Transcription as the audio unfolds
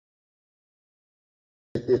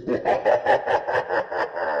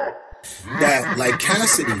that like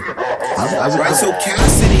Cassidy, right? So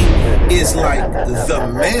Cassidy is like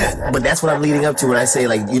the man. But that's what I'm leading up to when I say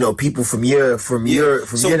like, you know, people from your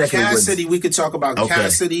So neck Cassidy, of we could talk about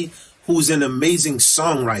Cassidy, who's an amazing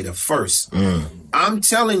songwriter first. I'm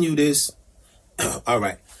telling you this. All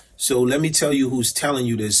right. So let me tell you who's telling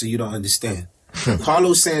you this so you don't understand.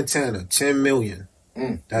 Carlos Santana, 10 million.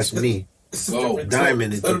 That's me.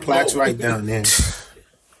 Diamond, the plaque's right down there.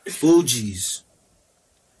 Fuji's,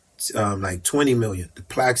 like 20 million. The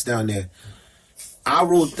plaque's down there. I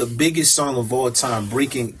wrote the biggest song of all time,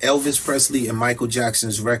 breaking Elvis Presley and Michael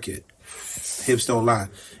Jackson's record. Hips Don't Lie.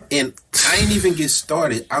 And I ain't even get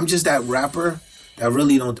started. I'm just that rapper that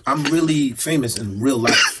really don't. I'm really famous in real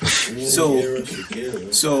life. So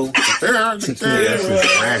that's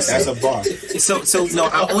a bar. So no,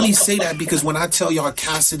 I only say that because when I tell y'all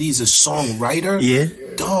Cassidy's a songwriter,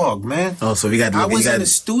 dog, man. Oh, so we got. I was in the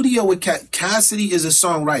studio with Cassidy is a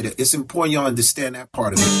songwriter. It's important y'all understand that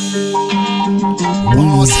part of it.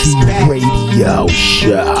 Weezy Radio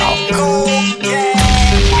Show.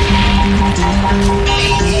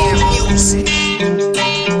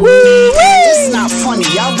 It's not funny,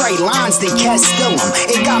 I write lines, then cats steal them.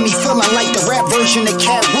 It got me feeling like the rap version of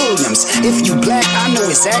Cat Williams. If you black, I know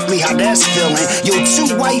exactly how that's feeling. Yo,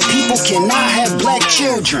 2 white people cannot have black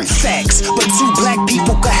children. Facts, but 2 black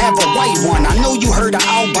people could have a white one. I know you heard of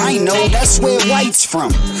albino, that's where white's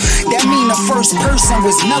from. That mean the first person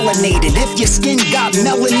was melanated. If your skin got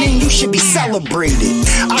melanin, you should be celebrated.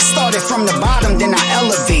 I started from the bottom, then I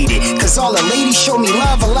elevated. Cause all the ladies show me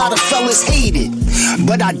love, a lot of fellas hate it.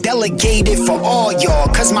 But I delegated for all y'all,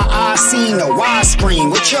 cause my eyes seen a widescreen,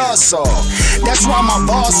 what y'all saw. That's why my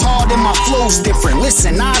bars hard and my flow's different.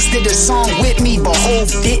 Listen, Nas did a song with me, but Hov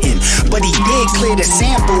didn't. But he did clear the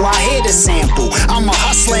sample, I hear the sample. I'm a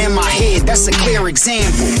hustler in my head, that's a clear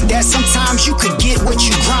example. That sometimes you could get what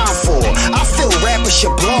you grind for. I feel rappers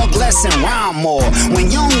should blog less and rhyme more. When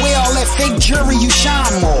you don't wear all that fake jewelry, you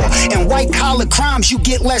shine more. And white collar crimes you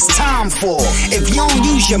get less time for. If you don't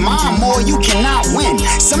use your mind more, you cannot win.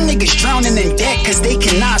 Some niggas drowning in debt cause they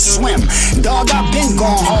cannot swim. Dog, I've been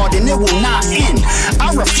going hard and it will not end.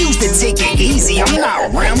 I refuse to take it easy, I'm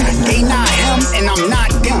not Rem. They not him and I'm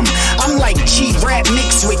not them. I'm like G-Rap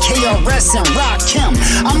mixed with KRS and Rakim.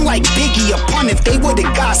 I'm like Biggie upon if they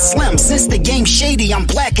would've got Slim. Since the game shady, I'm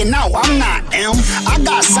blacking out, I'm not M. I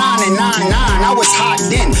got signed in 99, I was hot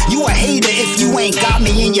then. You a hater if you ain't got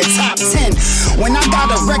me in your top 10. When I got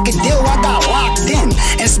a record deal, I got locked in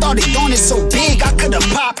and started doing it so big I could've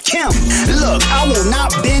popped Kim. Look, I will not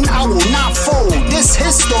bend, I will not fold. This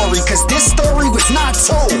his story, cause this story was not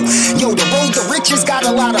told. Yo, the road to riches got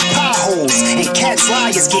a lot of potholes, and cats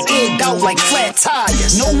liars get egged out like flat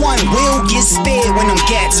tires. No one will get spared when them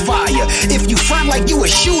cats fire. If you front like you a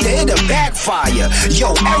shooter, it'll backfire.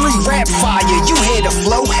 Yo, every rap fire, you hear the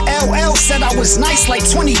flow. LL said I was nice like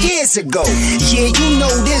 20 years ago. Yeah, you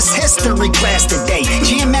know this history class today.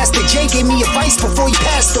 Jam Master Jay gave me advice before he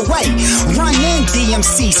passed away. Run in,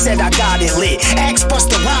 DMC said I got it lit. Ask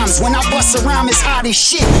Busta Rhymes when I bust a rhyme is hot as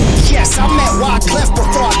shit. Yes, I met Wyclef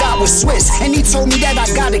before I got with Swiss, and he told me that I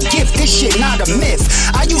got a gift. This shit not a myth.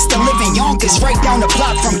 I used to live in Yonkers, right down the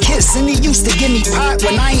block from Kiss, and he used to give me pot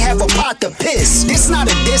when I ain't have a pot to piss. This not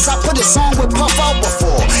a diss, I put a song with Puff out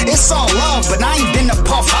before. It's all love, but I ain't been to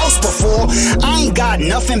Puff House before. I ain't got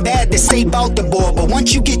nothing bad to say about the boy, but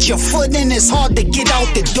once you get your foot in, it's hard to get out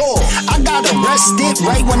the door. I got arrested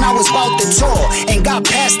right when I was about to tour, and got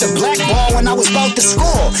past the black ball when I was about to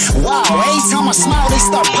score. Wow, every time I smile, they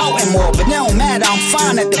start pouting more, but they don't matter, I'm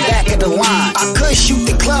fine at the back of the line. I could shoot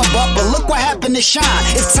the club up, but look what happened to Shine.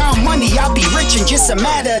 If time money, I'll be rich in just a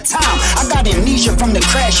matter of time. I got amnesia from the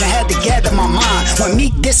crash and had to gather my mind. When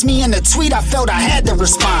Meek dissed me in a tweet, I felt I had to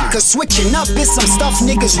respond. Cause switching up is some stuff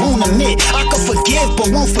niggas won't admit. I could forgive, but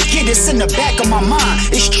won't forget it's in the back of my mind.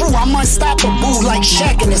 It's true, I'm unstoppable like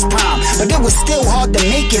Shaq in his prime, but it was still hard to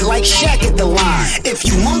make it like Shaq at the line. If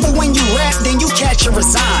you mumble when you rap, then you catch a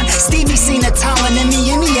resign. Stevie seen the talent in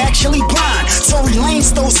me and he actually blind. Tory Lane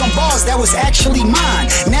stole some bars that was actually mine.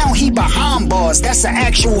 Now he behind bars, that's an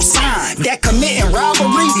actual sign. That committing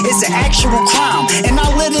robbery is an actual crime. And I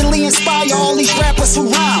literally inspire all these rappers who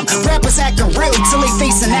rhyme. Rappers acting real till they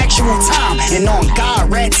face an actual time. And on God,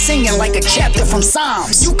 rats singing like a chapter from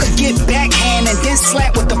Psalms. You could get backhand and then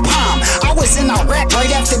slap with the palm. I was in Iraq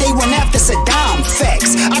right after they went after Saddam.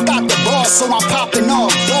 Facts, I got the bars so I'm popping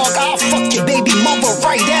off. Dog, I'll fuck your baby mother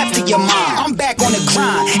right after your mom. I'm back on the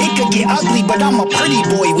grind. It could get ugly, but I'm a pretty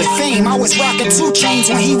boy with fame. I was rocking 2 chains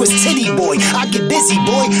when he was titty boy. I get busy,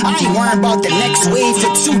 boy. I ain't worrying about the next wave.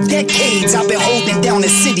 For 2 decades, I've been holding down the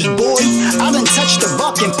city, boy. I done touched the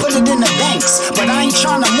buck and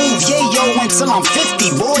till I'm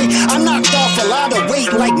 50, boy. I knocked off a lot of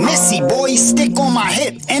weight like Missy, boy. Stick on my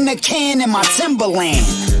hip and a can in my Timberland.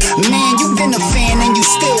 Man, you been a fan and you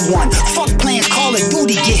still won. Fuck playing Call of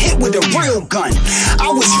Duty, get hit with a real gun.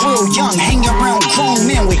 I was real young, hanging around grown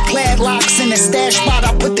men with glad locks in the stash spot.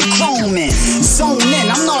 I put the chrome in. Zone in,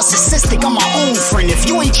 I'm narcissistic, I'm my own friend. If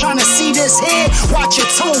you ain't trying to see this here, watch your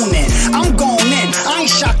tone in. I'm going in, I ain't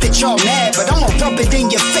shocked that y'all mad, but I'ma rub it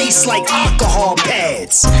in your face like alcohol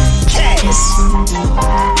pads. Cass.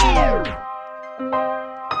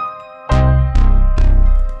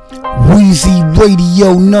 Weezy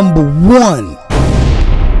Radio #1.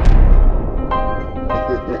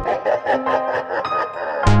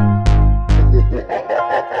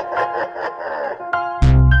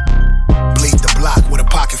 Bleed the block with a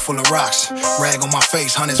pocket full of rocks. Rag on my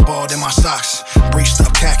face, hundreds balled in my socks. Breached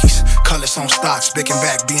up khakis, colors on stocks. Big and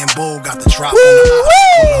back, being bold, got the drop on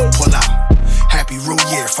the ops. Pull out. Happy Rue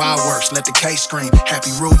Year, fireworks, let the K scream.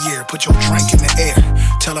 Happy Rue Year, put your drink in the air.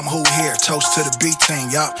 Tell them who here, toast to the B team,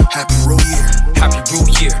 yup. Happy Rue Year. Happy Rue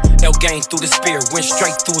Year, L game through the spear. Went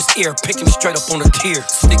straight through his ear, picked him straight up on the tier.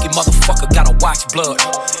 Sneaky motherfucker, gotta watch blood.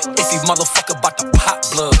 If he motherfucker bout to pop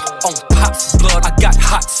blood. On Pop's blood, I got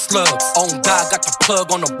hot slugs. On God, got the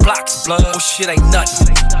plug on the block's blood. Oh shit ain't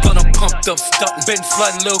nothing. Blood I'm pumped up, stuntin'. Been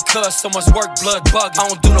flooding, lil' cuz, so much work, blood bugging. I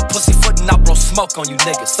don't do no pussy footin', I blow smoke on you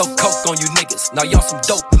niggas. Throw coke on you niggas. Now y'all some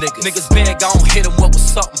dope niggas. Niggas beg, I don't hit them up with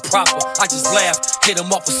something proper. I just laugh, hit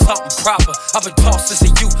them up with something proper. I've been taught since a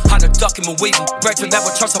youth how to duck him and weave him. Break to never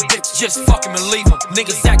trust a bitch, just fuck him and leave him.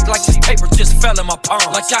 Niggas act like this paper just fell in my palm.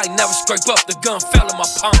 Like I ain't never scrape up, the gun fell in my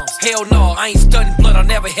palms. Hell no, I ain't studying blood, I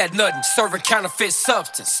never had nothing. Serving counterfeit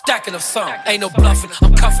substance, stacking of some. Ain't no bluffing,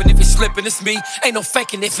 I'm cuffing if it's slipping, it's me. Ain't no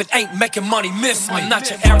faking if it ain't making money, miss me. I'm not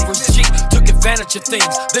your average G, took advantage of things.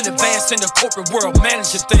 Then advanced in the corporate world,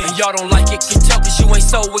 managing things. And y'all don't like it, can tell cause you ain't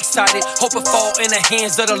so excited. Hope it fall in the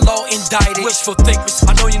hands of the law indicted. Wishful thinkers,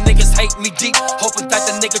 I know you niggas hate me deep. Hoping that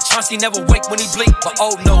the nigga Chauncey never wake when he bleed. But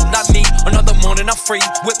oh no, not me, another morning I'm free.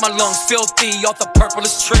 With my lungs filthy off the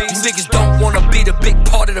purplest trees. You niggas don't wanna be the big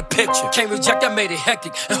part of the picture. Can't reject, that made it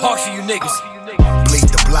hectic and hard for you niggas. Bleed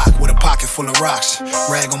the block with a pocket full of rocks.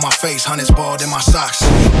 Rag on my face, hundreds balled in my socks.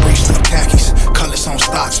 Breached up khakis, colors on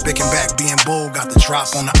stocks. Big and back, being bold, got the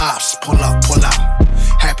drop on the ops. Pull up, pull out.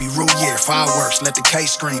 Happy Rue Year, fireworks, let the K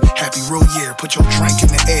scream. Happy Rue Year, put your drink in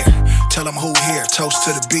the air. Tell them who here, toast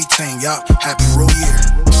to the B team, yup. Happy Rue Year.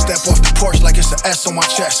 Step off the porch like it's an S on my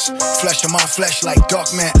chest. Flesh in my flesh like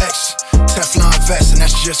Darkman X. Teflon vest, and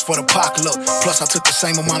that's just for the Pac look. Plus, I took the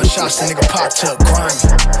same amount of shots the nigga Pac took.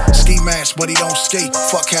 Grinding. Ski mask, but he don't ski.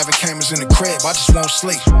 Fuck having cameras in the crib, I just won't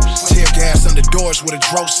sleep. Tear gas under doors with a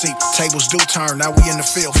dro seat. Tables do turn, now we in the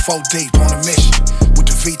field, 4 deep on a mission. With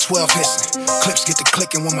the V12 hissing. Clips get to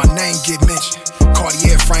clicking when my name get mentioned.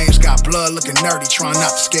 Cartier frames got blood looking nerdy. Trying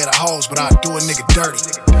not to scare the hoes, but I do a nigga dirty.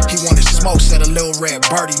 He wanted smoke, said a little red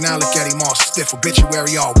birdie. Now look at him all stiff,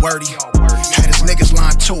 obituary all wordy. Had his niggas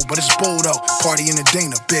line too, but it's bull though. Party in the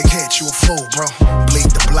Dina, big hit, you a fool, bro. Bleed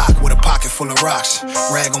the block with a pocket full of rocks.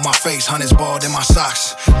 Rag on my face, hundreds balled in my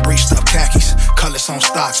socks. Breached up khakis, colors on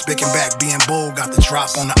stocks. Big and back, being bold, got the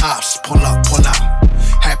drop on the ops. Pull up, pull out.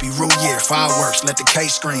 Happy Rue Year, fireworks, let the K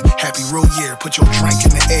scream. Happy Rue Year, put your drink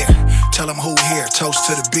in the air. Tell them who here, toast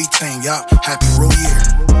to the B team, yup. Happy Rue Year.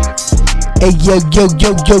 Hey yo yo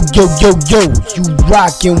yo yo yo yo yo, you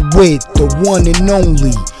rockin' with the one and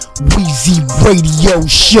only Weezy Radio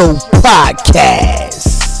Show Podcast.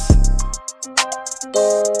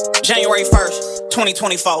 January 1st,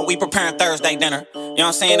 2024, we preparing Thursday dinner. You know what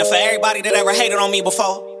I'm saying? And for everybody that ever hated on me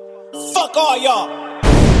before, fuck all y'all.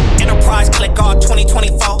 Enterprise click all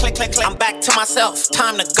 2024. Click, click, click. I'm back to myself.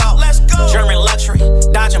 Time to go. Let's go. German luxury,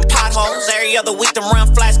 dodging potholes. Every other week, them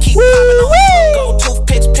run flats keep popping on. Gold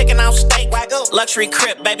toothpicks, picking out steak. Luxury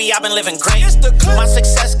crib, baby, I've been living great. My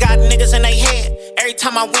success got niggas in they head. Every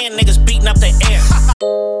time I win, niggas beating up the air.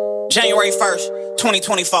 January 1st,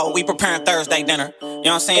 2024, we preparing Thursday dinner. You know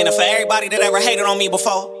what I'm saying? And for everybody that ever hated on me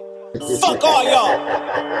before, fuck all y'all.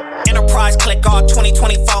 Enterprise click all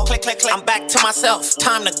 2024. Click, click, click. I'm back to myself.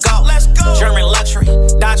 Time to go. Let's go. German luxury,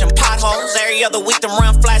 dodging potholes. Every other week, them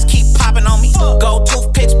run flats keep popping on me. Gold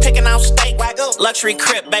toothpicks, picking out steak. Luxury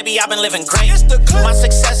crib, baby, I've been living great. My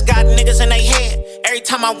success got niggas in they head. Every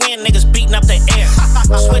time I win, niggas beating up the air.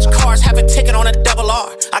 Switch cars, have a ticket on a double R.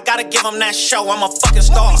 I gotta give them that show. I'm a fucking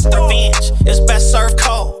star. Revenge is best served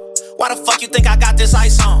cold. Why the fuck you think I got this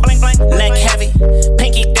ice on? Bling, bling. Neck heavy,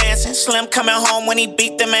 pinky dancing. Slim coming home when he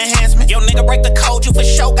beat them enhancements. Yo, nigga, break the code, you for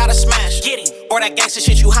sure gotta smash. Get him. Or that gangsta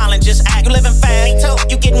shit you hollin', just act. You living fast, me too.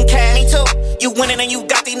 You getting cash, me too. You winning and you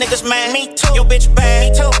got these niggas mad, me too. Your bitch bad,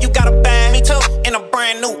 me too. You got a bag, me too. In a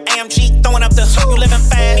brand new AMG, throwing up the you living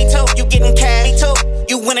fast, me too. You getting cash, me too.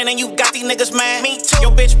 You winning and you got these niggas mad, me too.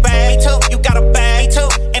 Your bitch bad, me too. You got a bag, me too.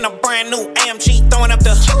 In a brand new AMG, throwing up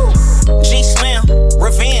the G Slim,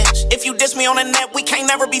 revenge. If you diss me on the net, we can't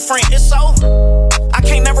never be friends. It's over. I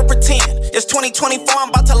can't never pretend. It's 2024, I'm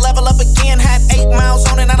about to level up again. Had 8 miles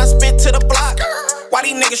on it and I spent to the block. Why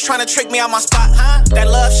these niggas tryna trick me on my spot, huh? That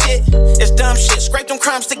love shit, it's dumb shit. Scrape them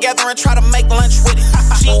crumbs together and try to make lunch with it.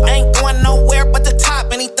 She ain't going nowhere but the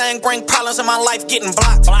top. Anything bring problems in my life, getting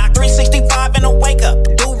blocked. 365 in a wake up.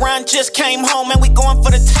 Do run just came home and we going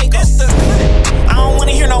for the takeoff. I don't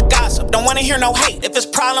wanna hear no gossip, don't wanna hear no hate. If it's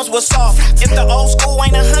problems, we'll solve. If the old school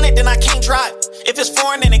ain't 100, then I can't drive. If it's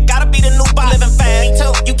foreign, then it gotta be the new buy. Living fast, me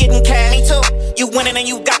too. You getting cash, me too. You winning and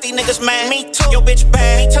you got these niggas mad, me too. Your bitch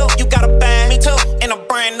bad, me too. You got a bag, me too. In a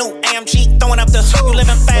brand new AMG, throwing up the you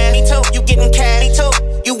living fast, me too. You getting cash, me too.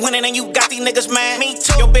 You winning and you got these niggas mad, me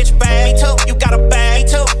too. Your bitch bad, me too. You got a bag,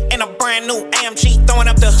 me too. In a brand new AMG, throwing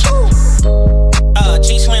up the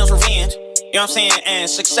G Slim's revenge. You know what I'm saying? And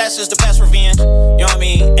success is the best revenge. You know what I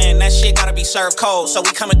mean? And that shit gotta be served cold. So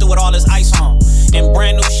we coming through with all this ice on. And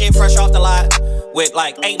brand new shit fresh off the lot. With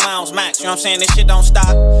like 8 miles max. You know what I'm saying? This shit don't stop.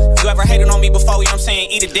 If you ever hated on me before, you know what I'm saying?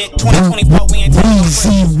 Eat a dick. 2024, we ain't taking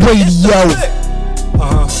no Radio.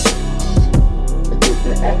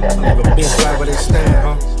 Never been right where they stand,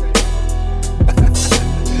 huh?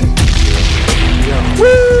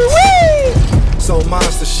 Yeah. So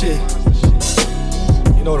monster shit.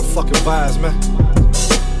 You know the fucking vibes, man.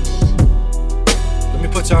 Let me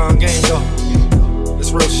put y'all on game, though.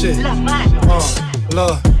 It's real shit.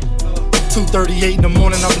 Love. 2:38 in the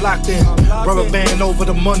morning, I'm locked in. Rubber band over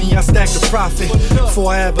the money, I stacked the profit.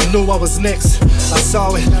 Before I ever knew I was next, I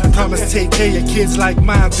saw it. Promise to take care of kids like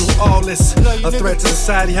mine through all this. A threat to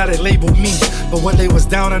society, how they labeled me. But when they was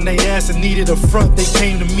down on their ass and needed a front, they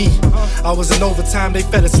came to me. I was in overtime, they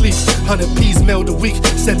fell asleep. 100 P's mailed a week.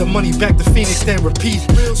 Send the money back to Phoenix, then repeat.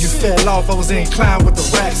 You fell off, I was inclined with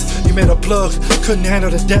the racks. You made a plug, couldn't handle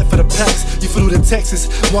the debt for the packs. You flew to Texas,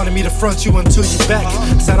 wanted me to front you until you back.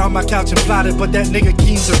 Sat on my couch and plotted, but that nigga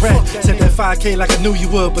Keen's a rat. Said that 5K like I knew you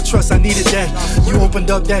would, but trust I needed that. You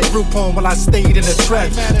opened up that group home while I stayed in the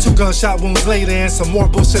trap. 2 gunshot wounds later and some more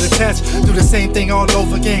bullshit attached. Do the same thing all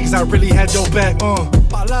over again, cause I really had your back.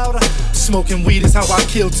 Smoking weed is how I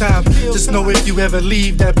kill time. Just know if you ever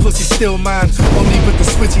leave, that pussy still mine. Only with the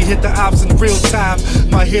switch, he hit the ops in real time.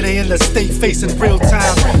 My hitter in the state facing real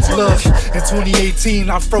time. Look, in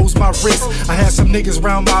 2018, I froze my wrist. I had some niggas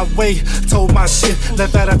round my way, told my shit.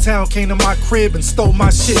 Left out of town, came to my crib and stole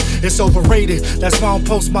my shit. It's overrated, that's why I don't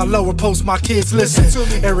post my lower, post my kids. Listen,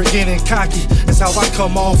 arrogant and cocky, that's how I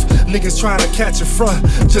come off. Niggas trying to catch a front,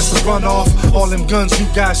 just to run off. All them guns, you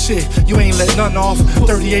got shit, you ain't let none off.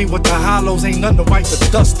 38 with the hollows, ain't nothing to wipe the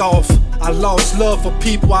dust off. I lost love for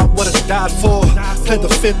people I would've died for. Played the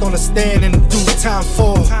fifth on the stand and do time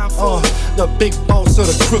for. The big boss of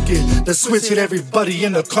the crooked, the switch hit everybody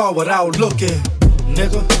in the car without looking.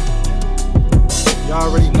 Nigga, you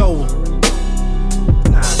already know.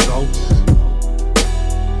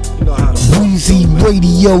 You know how to Weezy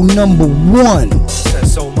Radio #1.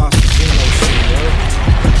 That's so much shit, bro.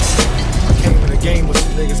 I came in the game with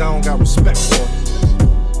some niggas I don't got respect for.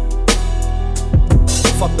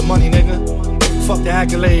 Fuck the money, nigga. Fuck the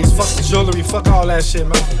accolades, fuck the jewelry, fuck all that shit,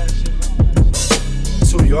 man.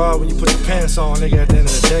 That's who you are when you put your pants on, nigga, at the end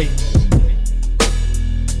of the day.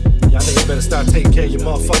 Y'all niggas better start taking care of your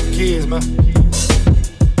motherfucking kids, man.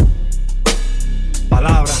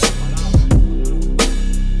 Palabra.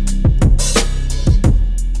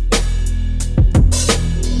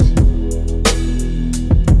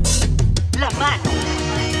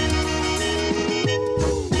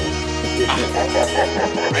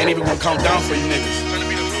 I ain't even gonna count down for you niggas.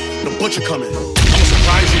 The butcher coming. I'ma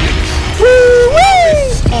surprise you niggas.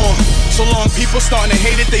 So long, people starting to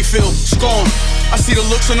hate it, they feel scorn. I see the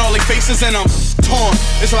looks on all their faces and I'm torn.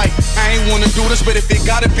 It's like, I ain't wanna do this, but if it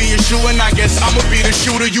gotta be a shooting, I guess I'ma be the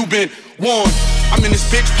shooter, you been warned. I'm in this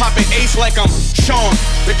bitch popping ace like I'm Sean.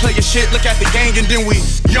 They play your shit, look at the gang and then we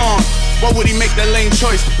yawn. Why would he make that lame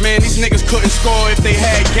choice? Man, these niggas couldn't score if they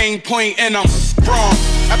had game point and I'm wrong.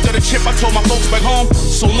 After the chip, I told my folks back home,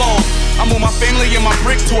 so long. I moved my family and my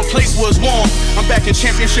bricks to a place where it's warm. I'm back in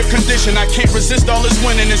championship condition, I can't resist all this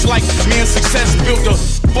winning. It's like me and success built a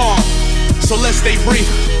farm. So let's stay brief.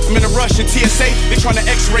 I'm in a rush in TSA, they tryna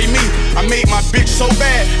x-ray me. I made my bitch so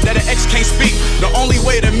bad that an ex can't speak. The only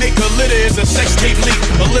way to make a litter is a sex tape leak.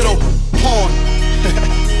 A little porn.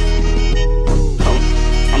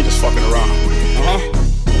 I'm just fucking around.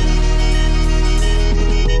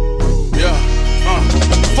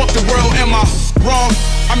 Fuck the world, am I wrong?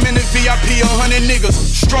 I'm in the VIP, 100 niggas,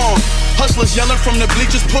 strong. Hustlers yelling from the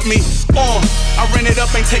bleachers, put me on. I ran it up,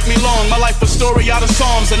 ain't take me long. My life a story out of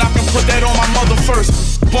Psalms, and I can put that on my mother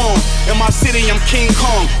first. Born in my city, I'm King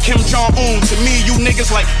Kong, Kim Jong-un. To me, you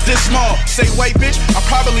niggas like this small. Say wait, bitch, I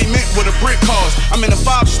probably meant what a brick cost. I'm in a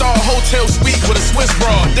 5-star hotel suite with a Swiss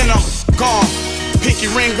broad. Then I'm gone, pinky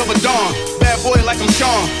ring of a dawn. Bad boy like I'm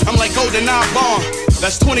Sean, I'm like GoldenEye Bond.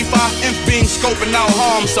 That's 25 inch beam scoping out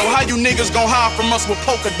harm. So how you niggas gon' hide from us with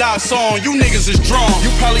polka dots on? You niggas is drawn. You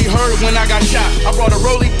probably heard when I got shot. I brought a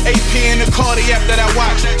Rollie, AP in the Cardiac that I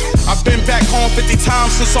watch. I've been back home 50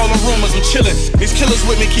 times since all the rumors. I'm chillin'. These killers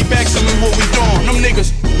with me keep asking me what we doing. Them niggas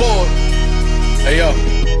bored. Hey yo,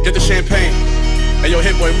 get the champagne. Hey yo,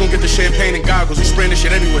 hit boy, we gon' get the champagne and goggles. We spraying this shit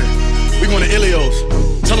everywhere. We going to Ilios.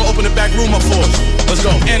 Tell them open the back room up for us. Let's go.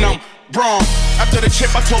 And I'm Braun. After the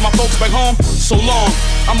trip, I told my folks back home, so long.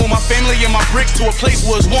 I moved my family and my bricks to a place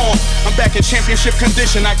where it's warm. I'm back in championship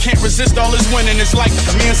condition. I can't resist all this winning. It's like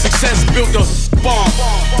me and success built a bomb.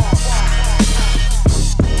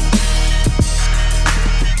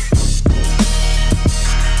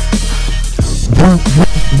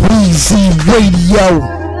 Weezy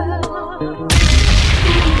Radio.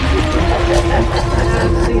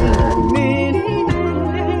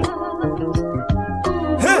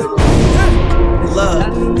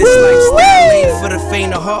 This lifestyle ain't for the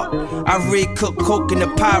faint of heart. I cooked coke in the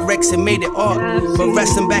Pyrex and made it art. But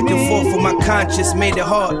wrestling back and forth with my conscience made it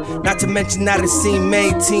hard. Not to mention I done seen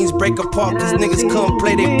many teams break apart cause niggas couldn't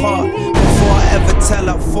play their part. Before I ever tell,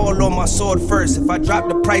 I fall on my sword first. If I drop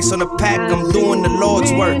the price on the pack, I'm doing the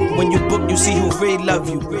Lord's work. When you book, you see who really love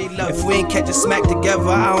you. If we ain't catch a smack together,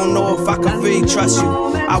 I don't know if I can really trust you.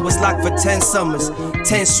 I was locked for 10 summers,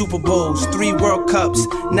 10 Super Bowls, 3 World Cups.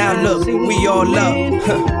 Now look, we all up.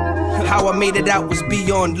 How I made it out was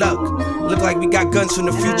beyond luck. Look like we got guns from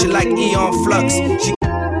the future like Eon Flux.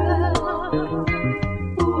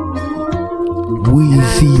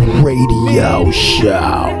 Weezy Radio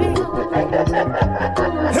Show.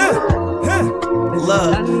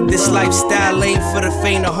 Love, this lifestyle ain't for the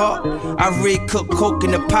faint of heart. I cooked coke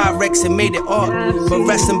in the Pyrex and made it art. But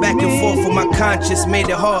wrestling back and forth with my conscience made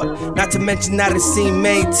it hard. Not to mention I done seen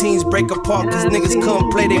many teams break apart cause niggas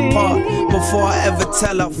couldn't play their part. Before I ever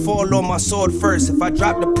tell, I fall on my sword first. If I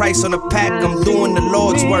drop the price on the pack, I'm doing the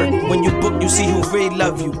Lord's work. When you book, you see who really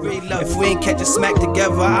love you. If we ain't catch a smack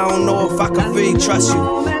together, I don't know if I can really trust you.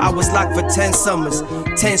 I was locked for 10 summers,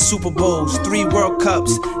 10 Super Bowls, 3 World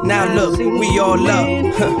Cups. Now look, we all up.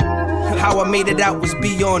 How I made it out was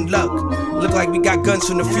beyond luck. Look like we got guns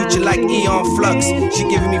from the future like Eon Flux. She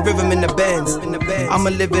giving me rhythm in the bands. I'ma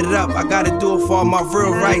live it up, I gotta do it for all my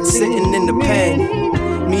real rights sitting in the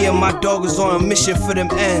pen. Me and my dog was on a mission for them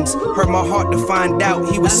ends. Hurt my heart to find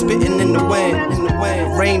out he was spitting in the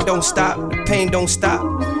wind. Rain don't stop, the pain don't stop.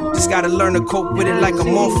 Just gotta learn to cope with it like a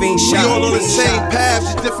morphine shot. We all on the same path,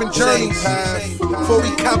 just different journeys. Before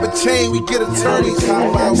we cop a chain, we get attorneys.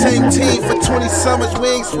 Same team for 20 summers, we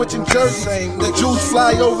ain't switching jerseys. The Jews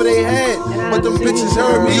fly over their head, but them bitches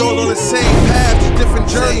heard me. We all on the same path, just different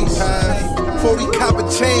journeys. Before we cop a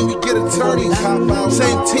chain, we get attorneys.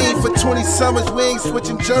 Same team for 20 summers, we ain't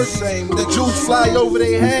switching jerseys. The Jews fly over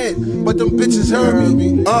their head, but them bitches heard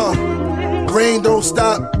me. Rain don't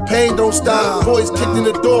stop, pain don't stop. Boys kicked in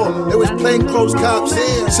the door, it was plainclothes cops.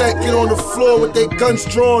 Said get on the floor with their guns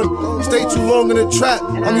drawn. Stay too long in the trap,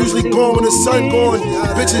 I'm usually gone when the sun gone.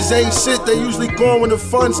 Bitches ain't shit, they usually gone when the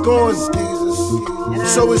fun's gone.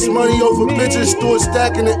 So it's money over bitches, threw a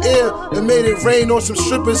stack in the air and made it rain on some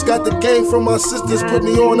strippers. Got the game from my sisters, put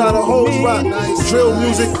me on out of hose rock. Drill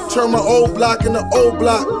music, turn my old block into old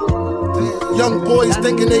block. Young boys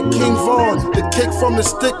thinking they King Vaughn. The kick from the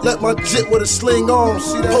stick, let my jit with a sling on.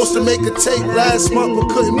 Supposed to make a tape last month, but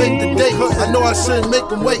couldn't make the date. I know I shouldn't make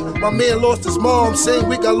them wait. My man lost his mom, same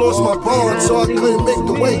week I lost my bond, so I couldn't make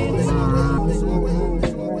the wait.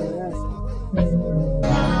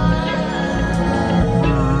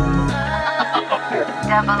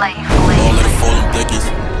 All of the fallen dickies.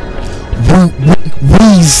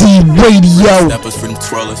 Weezy Radio. Steppers for them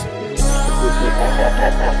twirlers.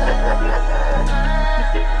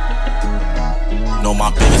 No,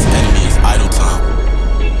 my biggest enemy is idle time.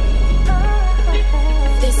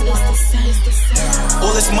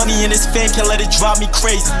 All this money me and his fam can't let it drive me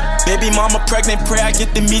crazy. Baby mama pregnant, pray I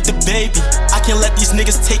get to meet the baby. I can't let these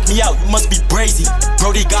niggas take me out, you must be brazy.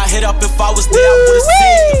 Brody got hit up, if I was there I would've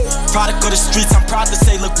saved him. Product of the streets, I'm proud to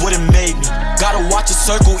say look what it made me. Gotta watch a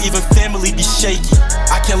circle, even family be shaky.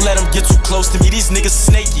 I can't let them get too close to me, these niggas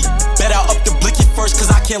snaky. Bet I up the blicky first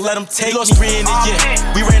cause I can't let them take me. Lost 3 in a year,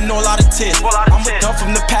 we ran no lot of tears. I'm with them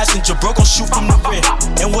from the passenger, bro gon' shoot from the rear.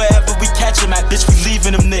 And wherever we catch him at, bitch we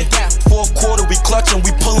leaving him there. Fourth quarter we clutching,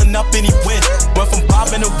 we pulling up and he win. Went from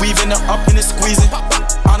bobbing to weaving to up and squeezing.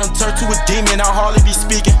 I done turned to a demon, I hardly be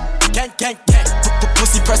speaking. Gang, gang, gang.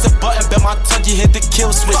 Pussy press a button, bet my tongue hit the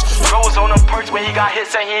kill switch. Rose on them perks when he got hit,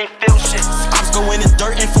 saying he ain't feel shit. Ops go in the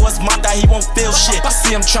dirt and for his mind that he won't feel shit. I see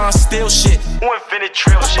him trying to steal shit. Who invented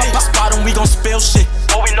trail shit? Spot him, we gon' spill shit.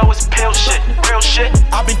 All we know is pill shit, real shit.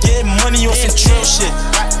 I been getting money on some trill shit.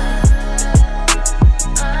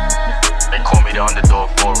 They call me the underdog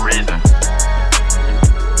for a reason.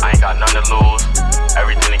 I ain't got none to lose,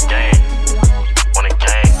 everything to gain. On the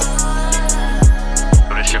game,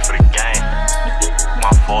 do this shit for the game. My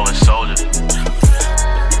fallen soldiers,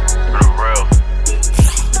 for the real.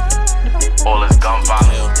 All this gun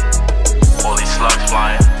violence, all these slugs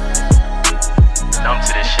flying. Numb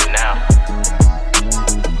to this shit now.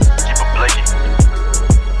 Keep it blicky,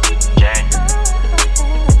 gang.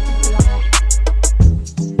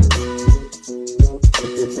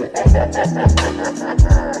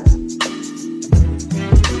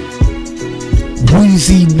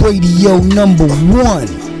 Weezy Radio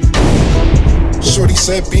 #1. Shorty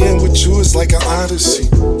said being with you is like an odyssey.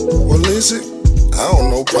 Well, is it? I don't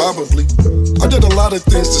know, probably. I did a lot of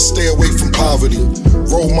things to stay away from poverty.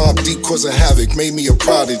 Roll Mob Deep causing havoc, made me a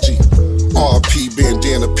prodigy. R.P.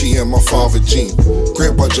 Bandana PM, my father Gene.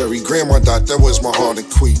 Grandpa Jerry, Grandma Dot, that was my heart and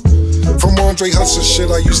queen. From Andre Hudson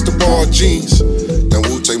shit, I used to borrow jeans. Then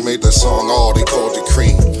Wu-Tang made that song, all they called it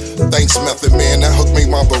cream. Thanks Method Man, that hook made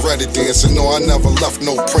my Beretta dance. And no, I never left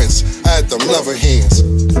no prints, I had them leather hands.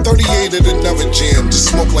 38 it never jammed, just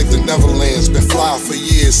smoke like the Neverlands. Been fly for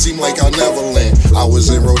years, seemed like I never land. I was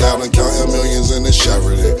in Rhode Island counting millions in the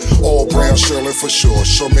Sheridan. All brown Shirley for sure,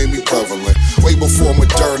 sure made me prevalent. Way before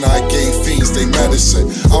Moderna, I gave fiends they medicine.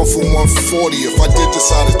 I'm from 140, if I did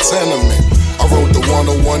this out of tenement. I rode the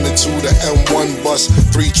 101, the 2, the M1 bus,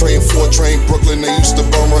 3 train, 4 train, Brooklyn, they used to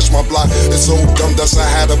bum rush my block. It's old dumb dust, I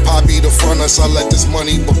had a poppy to front us, I let this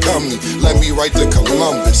money become me, let me write to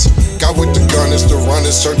Columbus. Got with the gunners, the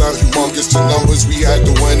runners, turned out humongous to numbers. We had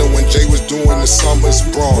the winner when Jay was doing the summers.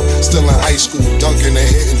 Braun, still in high school, dunking and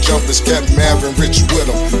hitting jumpers, kept Marvin Rich with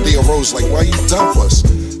him. They arose like, why you dump us?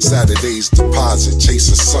 Saturday's deposit,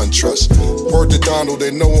 chasing SunTrust. Word to Donald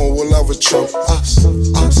that no one will ever trump us.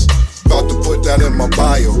 About to put that in my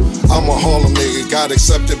bio. I'm a Harlem nigga, got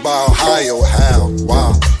accepted by Ohio. How?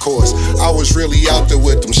 Why? Of course, I was really out there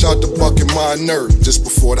with them. Shot the buck in my nerve just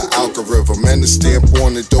before the algorithm. And the stamp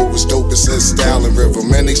on the dope was dope, it says Style and River.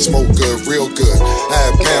 Man, they smoke good, real good. I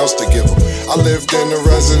had pounds to give them. I lived in the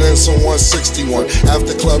residence on 161.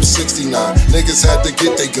 After Club 69, niggas had to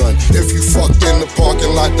get their gun. If you fucked in the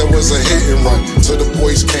parking lot, there was a hit and run. Till the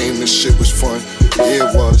boys came, this shit was fun.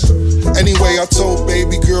 Yeah, it was. Anyway, I told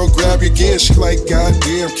baby girl, grab your gear. She like,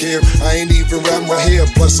 goddamn, Kim, I ain't even wrap my hair.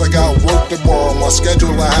 Plus, I got work tomorrow. My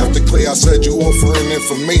schedule I have to clear. I said you offering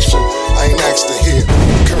information. I ain't asked to hear.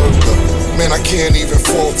 Curved up. Man, I can't even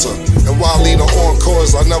falter. And while leader on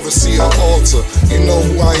cause, I never see her alter. You know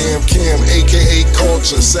who I am, Cam, aka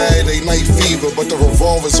Culture. Saturday Night Fever, but the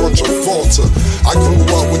revolver's on Travolta. I grew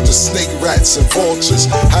up with the snake rats and vultures.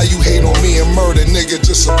 How you hate on me and murder, nigga,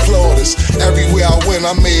 just applaud us. Everywhere I went,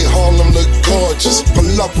 I made Harlem look gorgeous.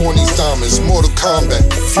 Pull up on these diamonds, Mortal Kombat,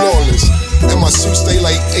 flawless. And my suit stay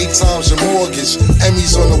like 8 times your mortgage.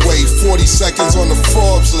 Emmys on the way, 40 seconds on the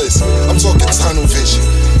Forbes list. I'm talking tunnel vision,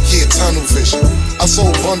 yeah, tunnel vision. I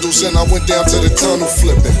sold bundles and I went down to the tunnel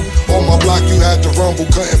flipping. On my block you had to rumble,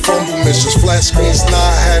 cutting fumble missions. Flat screens, now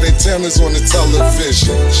I had antennas on the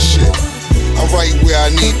television. Shit, I'm right where I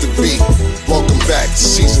need to be. Welcome back to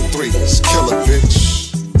season 3, it's killer, bitch.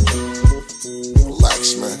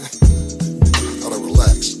 Relax, man, gotta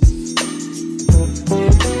relax.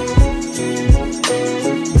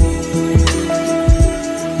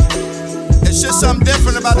 It's just something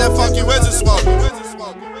different about that funky wizard smoke.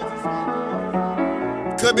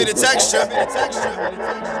 Could be the texture,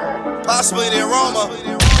 possibly the aroma,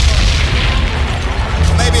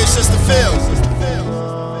 or maybe it's just the feel.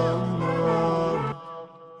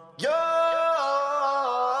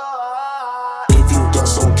 If you got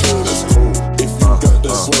some kid, that's cool. If you got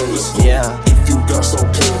that swag, that's cool. Yeah. If you got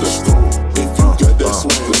some kid, that's cool. If you got that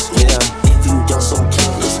swag, that's cool. Yeah. If you got some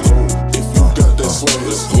kid, that's cool. If you got that swag,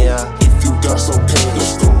 that's cool. Yeah. If you got some kid,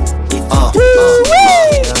 that's cool.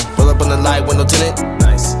 tenant.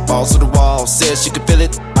 Nice. Balls to the wall, says she could feel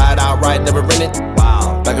it. Buy it outright, never rent it.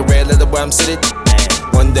 Wow. Like a red leather where I'm sitting.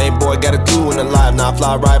 One day, boy, got a crew in the life. Now I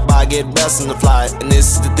fly right by, get best in the fly. And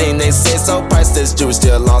this is the thing they say, so priceless. Jewelry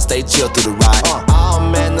still long, stay chill through the ride. Oh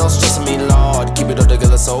man, no stressing me, Lord. Keep it all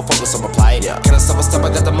together, so focus on my plight. Yeah. Can I stop a step? I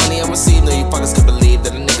got the money, I'ma see. No, you fuckers can believe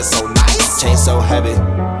that a nigga so nice. Chain so heavy,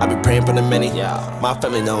 I be praying for the many. Yeah. My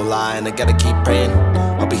family don't lie, and I gotta keep praying.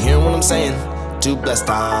 I'll be hearing what I'm saying. Too blessed,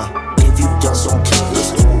 If you got some cash,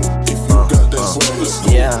 let's go. If you got that swag, let's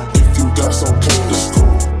go. Yeah. If you got some cash, let's go.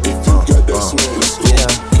 If you got that swag, let's go. Yeah.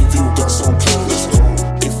 If you got some cash, let's go.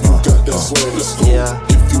 If you got that swag, let's go. Yeah.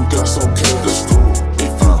 If you got some cash, let's go.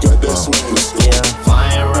 If you got that swag, let's go. Yeah.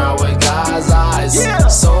 Flying around with God's eyes. Yeah.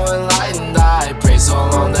 So enlightened, I pray so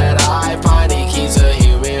long that I find He keeps a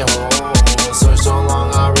human home. Search so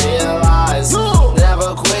long, I realize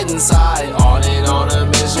never quit inside. On and on a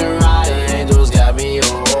mission, right? Angels got me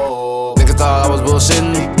home. Niggas thought I was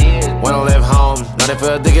bullshitting. When I left home, now they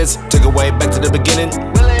feel tickets. Took it way back to the beginning.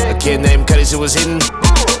 A kid named Cuddy, she was hidden.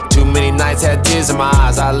 Too many nights had tears in my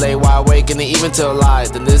eyes. I lay wide awake in the even till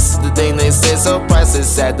light. Then this is the thing they say, so priceless.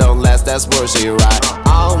 Sad don't last, that's worse, so you're right.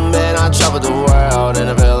 Oh man, I traveled the world and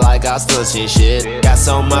I feel like I still see shit. Got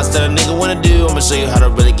so much that a nigga wanna do, I'ma show you how to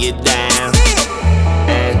really get down.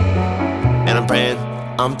 And I'm praying,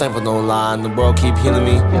 I'm thankful, don't lie. And the world keep healing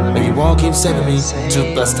me, and you all keep saving me.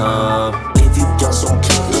 Too blessed time. If you got some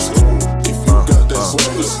cash, let's go. If you got that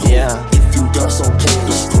swag, let's go. Yeah. If you got some cash,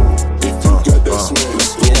 let's go. If you got that swag,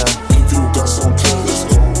 let's go. Yeah. If you got some cash, let's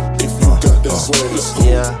go. If you got that swag, let's go.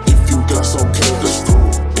 Yeah. If you got some cash, let's go.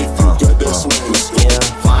 If you got that swag, let's go. Yeah.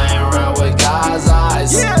 Flying around with God's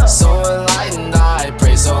eyes. Yeah. So enlightened, I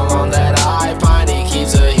pray so long that I find He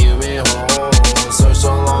keeps a human home. Search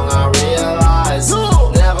so long, I realize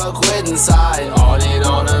never quit inside. On and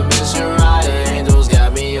on a mission, right? Angels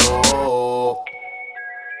got me home.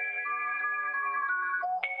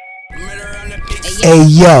 Hey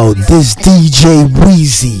yo, this DJ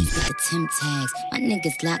Weezy. With the Tim tags, my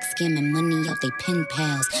niggas lock scamming money out they pen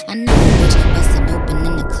pals. I know a bitch bustin' open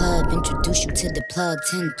in the club, introduce you to the plug,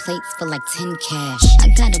 10 plates for like 10 cash.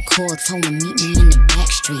 I got a call, told him meet me in the back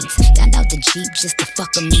streets. Got out the Jeep just to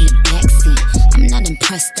fuck him in the backseat. I'm not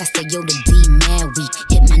impressed, I said yo the D mad weak.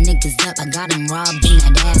 Hit my niggas up, I got him robbed in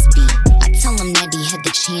that ass beat. I tell him that he had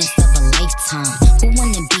the chance of a lifetime. Who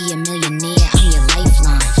wanna be a millionaire? I'm your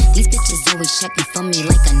lifeline. These bitches always checking for me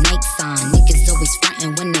like a Nike sign. Niggas always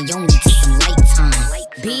frontin' when they only take some light time.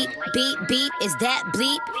 Beep, beep, beep, is that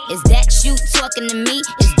bleep? Is that you talking to me?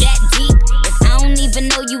 Is that deep? If I don't even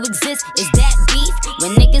know you exist, is that beef?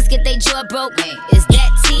 When niggas get their jaw broke, is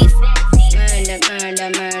that teeth? Murder, murder,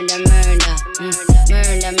 murder, murder.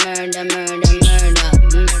 Murder, murder, murder, murder.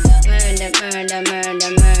 Murder, murder,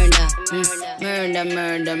 murder, murder. Murder,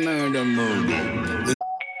 murder, murder, murder.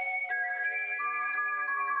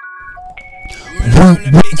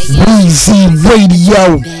 Weezy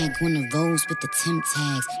Radio. Bag on the roads with the Tim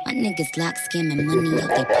tags. My niggas lock scamming money out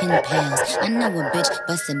they pen pals. I know a bitch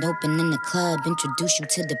busted open in the club, introduce you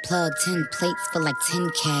to the plug, 10 plates for like 10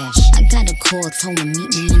 cash. I got a call, told him meet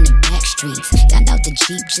me in the back streets. Got out the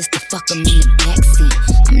Jeep just to fuck him in the backseat.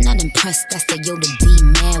 I'm not impressed, I said yo the D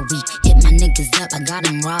mad weak. Hit my niggas up, I got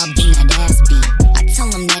him robbed in that ass beat. I tell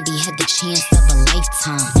him that he had the chance of a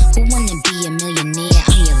lifetime. Who wanna be a millionaire?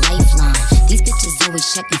 I'm your lifeline. These bitches always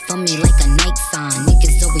checking for me like a Nike sign.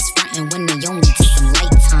 Niggas always frontin' when they only take some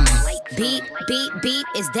light time. Beep, beep, beep,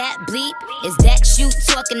 is that bleep? Is that you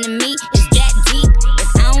talking to me? Is that deep?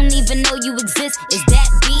 If I don't even know you exist, is that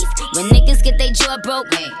beef? When niggas get their jaw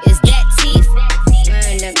broke, is that teeth?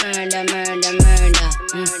 Murder, murder, murder, murder.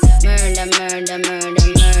 Murder, murder, murder,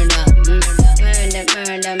 murder. Murder,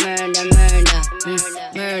 murder, murder, murder.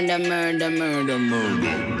 Murder, murder, murder,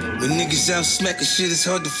 murder. When niggas out smacking shit, it's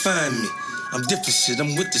hard to find me. I'm different shit,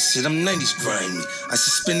 I'm with the shit, I'm 90s grimy. I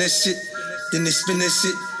should spin that shit, then they spin that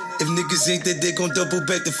shit. If niggas ain't that, they gon' double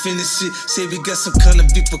back to finish shit. Say we got some kind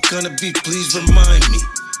of beef, what kind of beef, please remind me.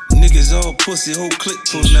 Niggas all pussy, whole clique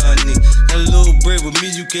pull 90. That little bread with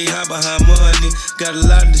me, you can't hide behind money. Got a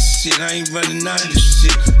lot of this shit, I ain't running out of this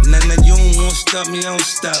shit. Nah, you don't wanna stop me, I don't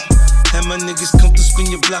stop. Have my niggas come to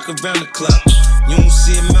spin your block around the clock. You don't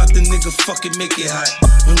see him out, the nigga fuck it, make it hot.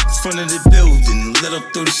 In front of the building, let up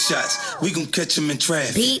 30 shots. We gon' catch him in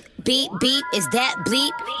traffic. Beep, beep, beep, is that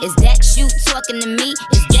bleep? Is that you talking to me?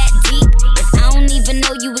 Is that deep? If I don't even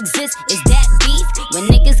know you exist, is that beef?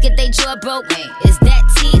 When niggas get their jaw broke, is that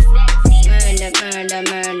teeth? Murder, murder,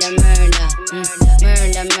 murder, murder.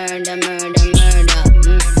 Murder, murder, murder, murder.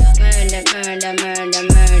 Murder, murder, murder,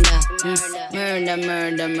 murder. Murder,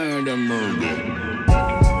 murder, murder, murder.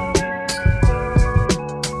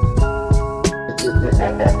 I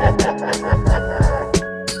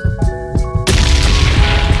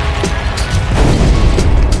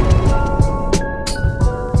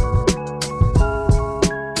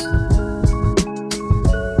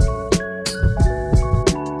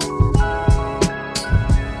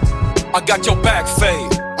got your back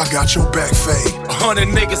fade. I got your back fade. 100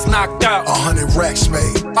 niggas knocked out. 100 racks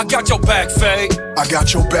made. I got your back fade. I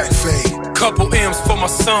got your back fade. Couple M's for my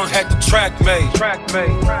son, had the track made.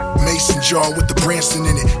 Mason jar with the Branson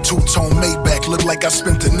in it. Two-tone Maybach, look like I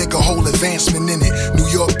spent a nigga whole advancement in it. New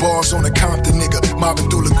York bars on a Compton nigga. Mobbing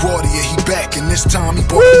through LaGuardia, he back, and this time he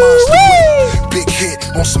bought a monster with him. Big hit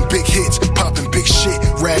on some big hits, popping big shit.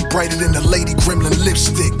 Rag brighter than the Lady Gremlin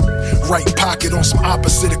lipstick. Right pocket on some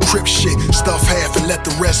opposite of Crip shit. Stuff half and let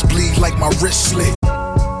the rest bleed like my wrist slit.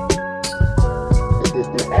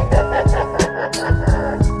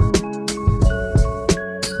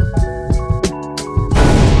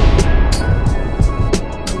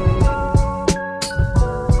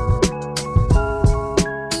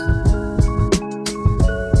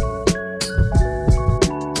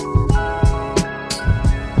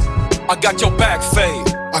 I got your back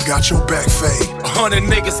fade. I got your back fade. 100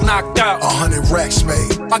 niggas knocked out. 100 racks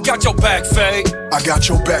made. I got your back fade. I got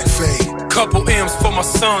your back fade. Couple M's for my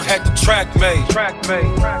son, had the track made.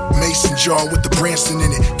 Mason jar with the Branson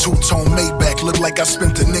in it. Two-tone Maybach, look like I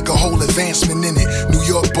spent a nigga whole advancement in it. New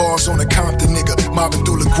York bars on a Compton nigga. Mobbing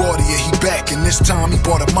through LaGuardia, he back, and this time he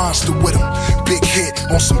bought a monster with him. Big hit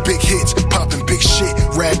on some big hits, popping big shit.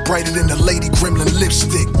 Rag brighter than the Lady Gremlin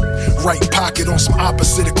lipstick. Right pocket on some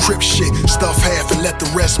opposite of Crip shit. Stuff half and let the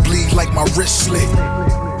rest bleed like my wrist slit.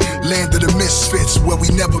 Land of the misfits, where we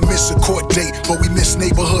never miss a court date, but we miss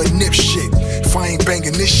neighborhood nip shit. If I ain't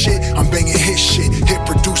banging this shit, I'm banging his shit. Hit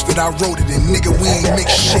produced it, I wrote it, and nigga, we ain't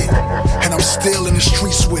mix shit. And I'm still in the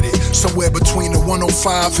streets with it, somewhere between the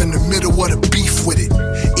 105 and the middle of the beef with it.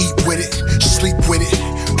 Eat with it, sleep with it,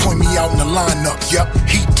 point me out in the lineup, yup,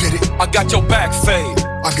 he did it. I got your back fade.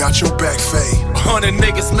 I got your back fade. 100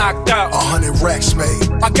 niggas knocked out. 100 racks made.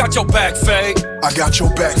 I got your back fade. I got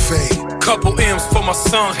your back fade. Couple M's for my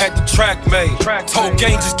son, had the track made. Told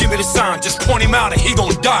Gang, just give me the sign, just point him out and he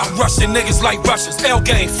gon' die. I'm rushing niggas like Russians. L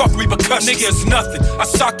Gang, fuck repercussions. Nigga, it's nothing. I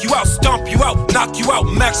sock you out, stomp you out, knock you out,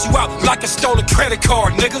 max you out like I stole a credit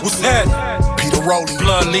card, nigga. What's that? Peter Rowley.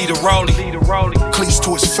 Blood leader Rowley. Cleats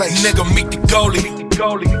to his face. Nigga, meet the goalie.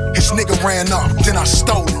 His nigga ran up, then I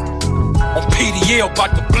stole it. On PDL,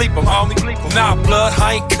 bout to bleep him, homie. Nah, blood,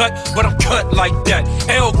 I ain't cut, but I'm cut like that.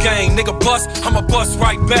 L Gang, nigga bust, I'ma bust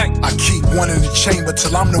right back. I keep one in the chamber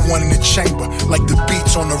till I'm the one in the chamber. Like the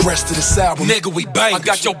beats on the rest of this album. Nigga, we bang. I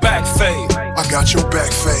got your back fade. I got your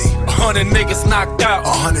back fade. 100 niggas knocked out.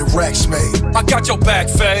 100 racks made. I got your back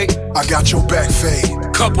fade. I got your back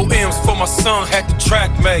fade. Couple M's for my son, had the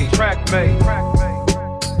track made.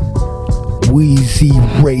 Weezy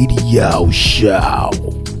Radio Show.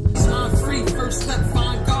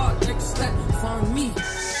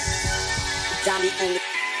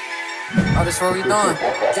 Oh, this what we doing?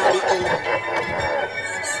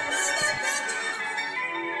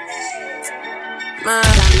 Man,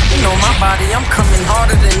 you know my body, I'm coming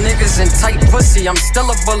harder than niggas in tight pussy. I'm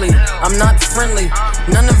still a bully, I'm not friendly.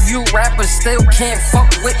 None of you rappers still can't fuck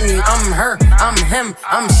with me. I'm her, I'm him,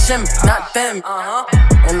 I'm shim, not them.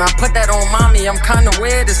 And I put that on mommy, I'm kinda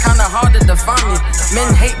weird, it's kinda hard to define me.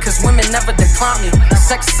 Men hate cause women never decline me.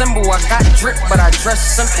 Sex symbol, I got drip, but I dress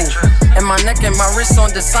simple. And my neck and my wrist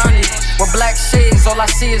on Dasani. With black shades, all I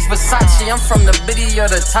see is Versace. I'm from the biddy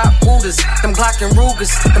of the top hooters. Them Glock and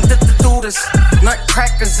Rugers, them ditherduders.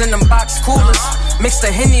 Nutcrackers in them box coolers. Mix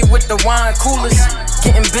the Henny with the wine coolers.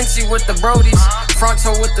 Getting benchy with the Brodies.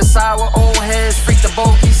 Fronto with the sour old heads, freak the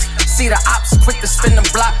bogeys. See the ops quick to spin the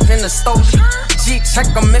block in the stoli. G check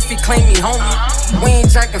him if he claim me homie. We ain't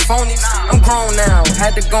jacking phonies. I'm grown now.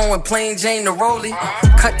 Had to go and plain Jane the Rollie.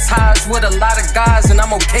 Cut ties with a lot of guys and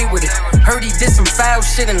I'm okay with it. Heard he did some foul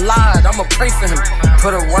shit and lied. I'ma pray for him.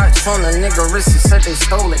 Put a watch on a nigga wrist. He said they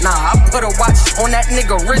stole it. Nah, I put a watch on that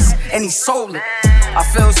nigga wrist and he sold it. I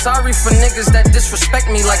feel sorry for niggas that disrespect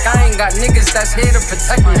me like I ain't got niggas that's here to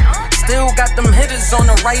protect me. Still got them hitters on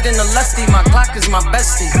the right and the lefty. My Glock is my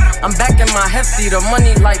bestie. I'm back in my hefty. The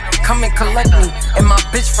money like come and collect me. And my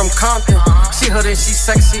bitch from Compton. She hood and she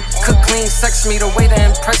sexy. Cook, clean, sex me. The way to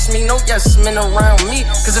impress me. No yes men around me.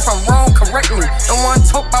 Cause if I'm wrong, correct me. Don't wanna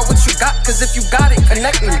talk about what you got. Cause if you got it,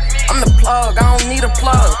 connect me. I'm the plug. I don't need a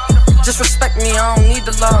plug. Just respect me, I don't need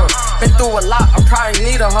the love. Been through a lot, I probably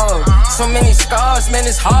need a hug. So many scars, man,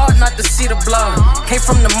 it's hard not to see the blood. Came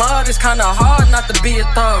from the mud, it's kinda hard not to be a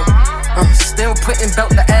thug. Still putting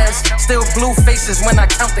belt to ass. Still blue faces when I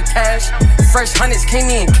count the cash. Fresh hundreds came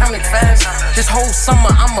in, counted fast. This whole summer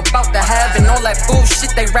I'm about to have. And all that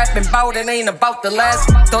bullshit they rapping about, it ain't about the last.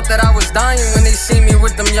 Thought that I was dying when they see me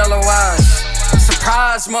with them yellow eyes.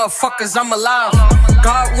 Surprise, motherfuckers, I'm alive.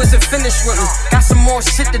 God wasn't finished with me, got some more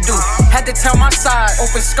shit to do. Had to tell my side,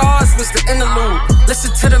 open scars was the interlude. Listen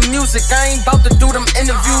to the music, I ain't about to do them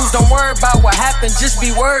interviews. Don't worry about what happened, just be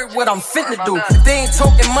worried what I'm finna do. If they ain't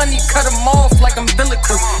talking money, cut them off like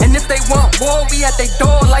umbilical. And if they want war, we at they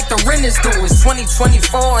door like the renters do. It's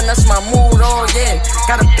 2024 and that's my mood, oh yeah.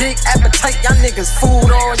 Got a big appetite, y'all niggas food,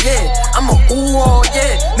 oh yeah. I'm a ooh, oh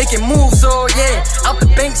yeah, making moves, oh yeah. Out the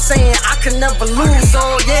bank saying I can never lose,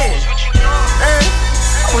 oh yeah.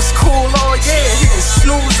 I was cool, oh yeah, hitting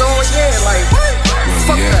snooze, oh yeah, like what?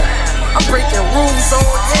 Fuck that, I'm breaking rules,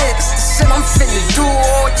 oh yeah. This the shit I'm finna do,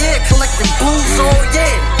 oh yeah. Collecting blues, oh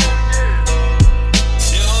yeah.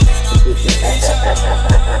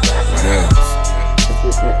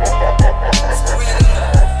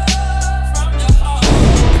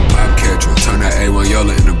 Turn that A1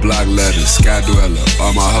 Yola into block letters. Sky Dweller. All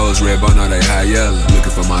my hoes red, but now they high yellow. Looking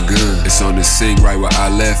for my gun. It's on the sink right where I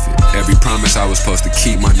left it. Every promise I was supposed to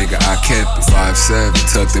keep, my nigga, I kept it. 5'7",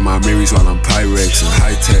 tucked in my mirrors while I'm Pyrex and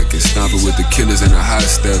high tech. And stomping with the killers and the high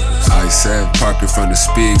steppers. I-7, parked in front of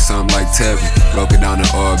Spig, something like Tevin. Broke it down to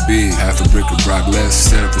RB, half a brick of Brock less.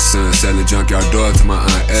 Stanford son, selling junkyard dog to my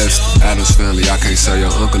Aunt Esther. Adams family, I can't sell your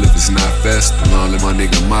uncle if it's not festive. Long live my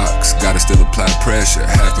nigga Mox, gotta still apply pressure.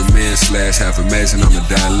 Half a man / half a mason, I'm a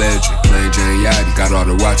die legend. Plain Jane Yachty, got all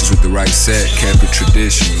the watches with the right set. Kept it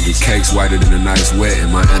traditional, the cake's whiter than a nice wet.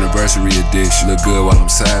 And my anniversary edition, look good while I'm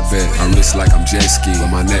side bet. My wrist like I'm jet ski, but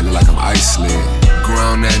my neck look like I'm ice sled.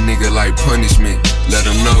 Ground that nigga like punishment, let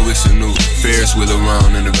him know it's a new Ferris wheel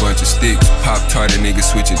around and a bunch of sticks. Pop tarted niggas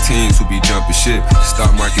switching teams who be jumping shit.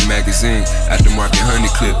 Stock market magazine, aftermarket honey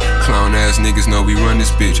clip. Clown ass niggas know we run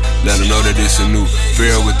this bitch. Let them know that it's a new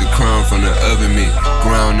Ferris with the crown from the oven mitt.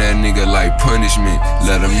 Ground that nigga like punishment,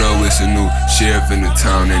 let him know it's a new sheriff in the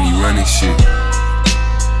town and he running shit.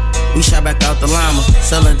 We shot back out the llama,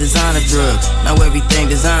 selling designer drugs. Now everything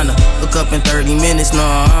designer. Look up in 30 minutes, no,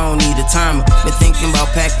 I don't need a timer. Been thinking about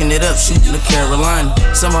packing it up, shooting to Carolina.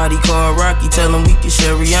 Somebody call Rocky, tell him we can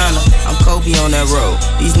share Rihanna. I'm Kobe on that road,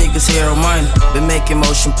 these niggas here are mine. Been making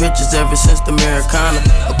motion pictures ever since the Americana.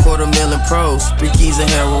 $250,000 pros, 3 keys of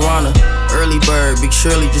marijuana. Early bird, Big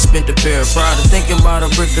Shirley just spent a pair of Prada. Thinking about a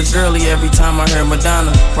brick of girly every time I hear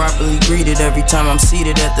Madonna. Properly greeted every time I'm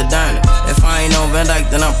seated at the diner. If I ain't on Van Dyke,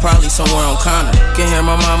 then I'm probably somewhere on Connor. Can hear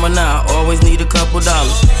my mama now, always need a couple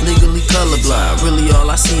dollars. Legally colorblind, really all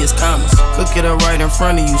I see is commas. Cook it up right in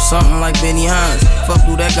front of you, something like Benny Hines. Fuck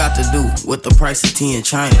do that got to do with the price of tea in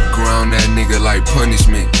China? Ground that nigga like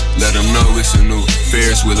punishment, let him know it's a new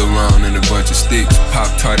Ferris wheel around and a bunch of sticks. Pop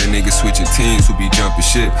tarted niggas switching teams who be jumping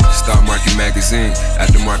shit. Stock market magazine,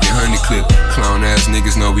 aftermarket honey clip. Clown ass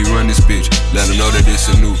niggas know we run this bitch. Let them know that it's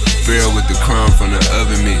a new Ferris with the crown from the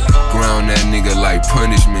oven mitt. Ground that nigga like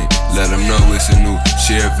punishment, let him know it's a new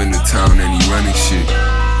sheriff in the town and he running shit.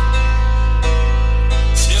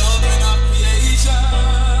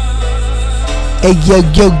 Hey yo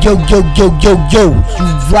yo yo yo yo yo yo, you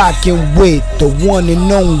rockin' with the one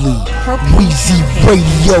and only Weezy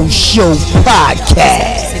Radio Show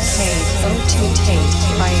Podcast.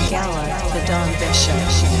 By Gala, the Don Bishop.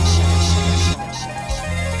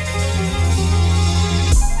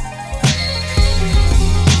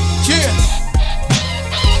 Yeah.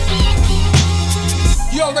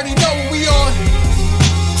 You already know what we on.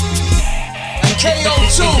 And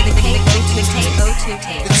KO2.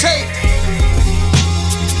 The tape.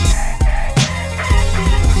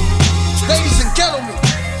 Ladies and gentlemen,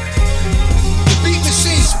 the beat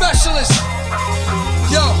machine specialist.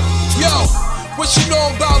 Yo, what you know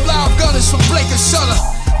about live gunners from Blake and Sutter?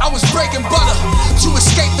 I was breaking butter to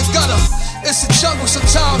escape the gutter. It's a jungle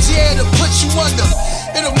sometimes, yeah, it'll put you under.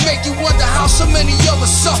 It'll make you wonder how so many of us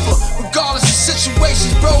suffer. Regardless of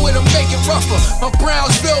situations, bro, it'll make it rougher. My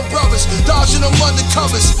Brownsville brothers, dodging them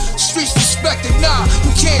undercovers. Streets respected, nah,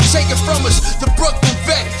 you can't take it from us. The Brooklyn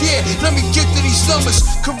vet, yeah, let me get to these numbers.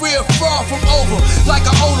 Career far from over, like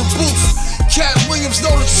I own a booth. Cat Williams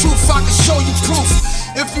know the truth, I can show you proof.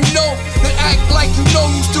 If you know, then act like you know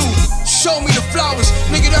you do. Show me the flowers,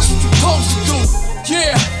 nigga, that's what you supposed to do.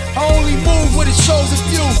 Yeah, I only move when it shows a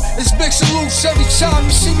few. It's big salutes every time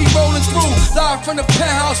you see me rolling through. Live from the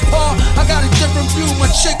penthouse bar, I got a different view.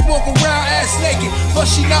 My chick walk around ass naked, but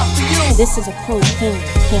she not for you. This is a pro-king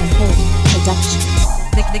campaign production.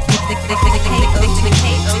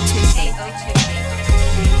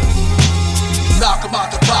 Knock 'em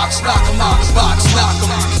out the box, knock 'em out the box, knock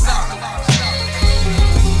 'em out.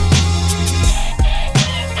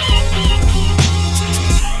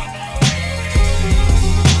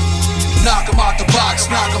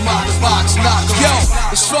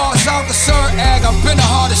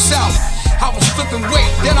 rapping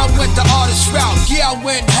weight, then I went the artist route. Yeah, I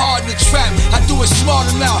went hard in the trap, I do it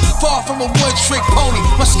smarter now. Far from a one-trick pony,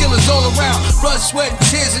 my skill is all around. Blood, sweat, and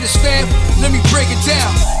tears in this fam, let me break it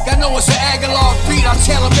down. Y'all know it's an Aguilar beat, I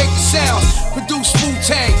tell her make the sounds. Produce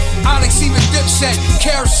Wu-Tang, Onyx even Dipset.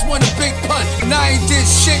 Karis won a big punt, and I ain't did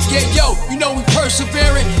shit yet. Yo, you know we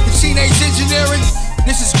persevering, the teenage engineering.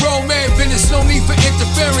 This is grown man business, no need for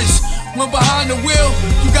interference. When behind the wheel,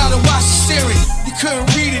 you gotta watch the steering. You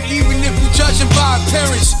couldn't read it even if you judging by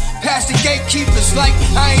appearance. Past the gatekeepers like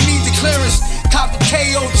I ain't need the clearance. Cop the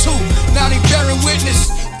KO2, now they bearing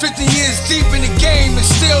witness. 50 years deep in the game and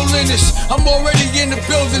still in this. I'm already in the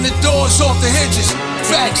building, the doors off the hinges.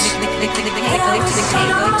 Facts.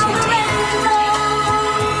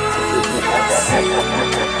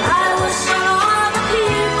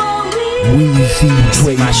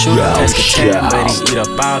 My shooter pescatarian, but he eat up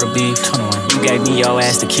all the beef. You gave me your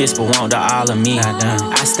ass to kiss, but want the all of me.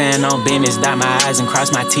 I stand on business, dot my I's and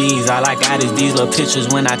cross my T's. All I got is these little pictures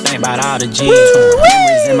when I think about all the G's.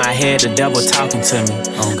 Memories in my head, the devil talking to me.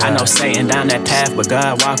 I know Satan down that path, but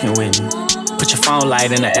God walking with me. Put your phone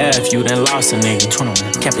light in the air if you done lost a nigga.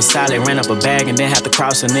 Kept it solid, ran up a bag and then have to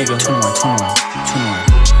cross a nigga. 21.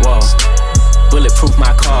 Whoa. Bulletproof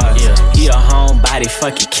my cars. He a homebody,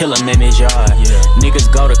 fuck it, kill him in his yard. Niggas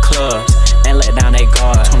go to clubs and let down they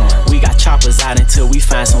guard. We got choppers out until we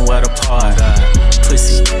find somewhere to park.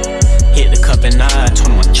 Pussy, hit the cup and nod.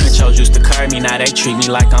 Trenchos used to curb me, now they treat me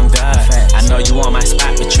like I'm God. I know you on my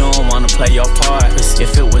spot, but you don't wanna play your part.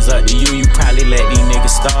 If it was up to you, you probably let these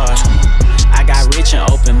niggas starve. I got rich and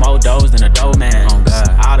opened more doors than a dough man.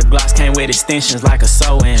 All the Glocks came with extensions like a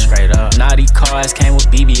sew-in. Straight up. Now these cars came with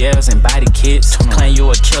BBLs and body kits. Claim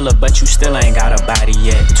you a killer, but you still ain't got a body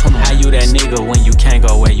yet. How you that nigga when you can't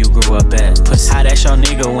go where you grew up at? How that's your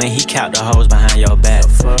nigga when he count the hoes behind your back?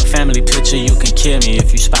 Family picture, you can kill me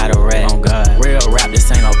if you spot a rat. Real rap,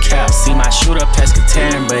 this ain't no cap. See my shooter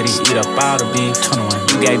pescatarian, but he eat up all the beef.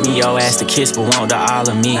 You gave me your ass to kiss, but want the all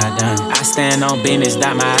of me. I stand on business,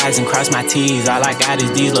 dot my I's and cross my T's. All I got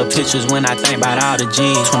is these little pictures when I think about all the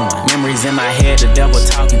G's. Memories in my head, the devil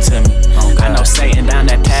talking to me. I know Satan down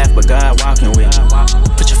that path, but God walking with me.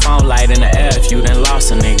 Put your phone light in the air if you done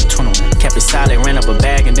lost a nigga. Kept it solid, ran up a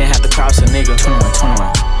bag and then have to cross a nigga.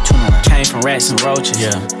 21. Came from rats and roaches.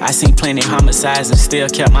 I seen plenty homicides and still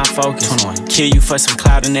kept my focus. Kill you for some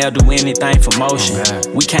clout and they'll do anything for motion.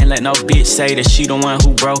 We can't let no bitch say that she the one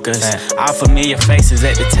who broke us. All familiar faces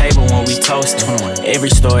at the table when we toastin'. Every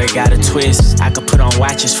story got a twist. I could put on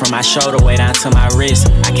watches from my shoulder way down to my wrist.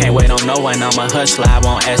 I can't wait on no one, I'm a hustler, I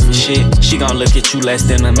won't ask for shit. She gon' look at you less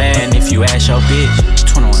than a man if you ask your bitch.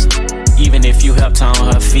 21. Even if you helped her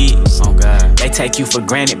on her feet. They take you for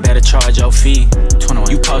granted, better charge your fee.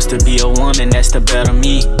 21. You supposed to be a woman, that's the better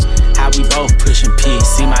me. How we both pushing peace.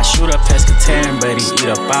 See my shooter pescatarian, but he eat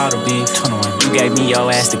up all the beef. 21. You gave me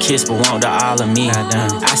your ass to kiss, but want the all of me.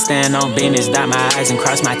 I stand on business, dot my I's and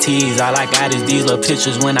cross my T's. All I got is these little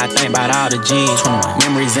pictures when I think about all the G's. 21.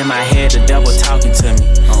 Memories in my head, the devil talking to me.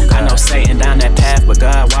 I know Satan down that path, but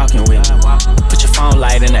God walking with me. Put your phone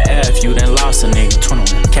light in the air if you done lost a nigga.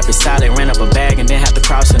 21. Kept it solid, ran up a bag and then have to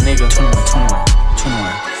cross a nigga. 21.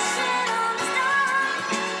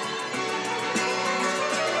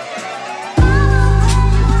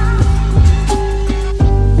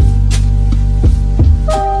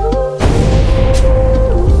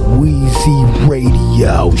 Weezy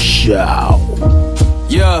Radio Show.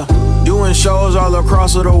 Yeah, doing shows all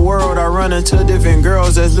across the world. I run into different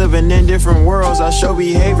girls that's living in different worlds. I show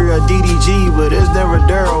behavior of DDG, but it's never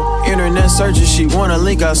Daryl. Internet searches, she want a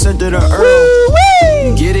link, I sent her to Earl.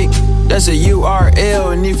 You get it? That's a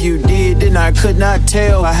URL, and if you did, then I could not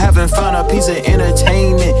tell. I haven't found a piece of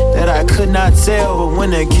entertainment that I could not sell. But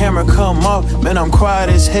when the camera come off, man, I'm quiet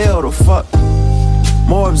as hell. The fuck?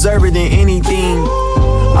 More observant than anything.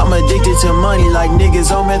 I'm addicted to money like niggas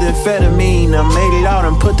on methamphetamine. I made it out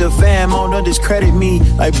and put the fam on, don't discredit me.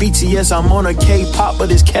 Like BTS, I'm on a K-pop, but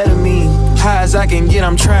it's ketamine. High as I can get,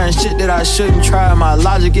 I'm trying shit that I shouldn't try. My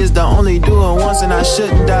logic is to only do it once and I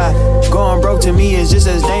shouldn't die. Going broke to me is just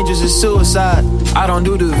as dangerous as suicide. I don't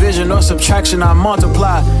do division or subtraction, I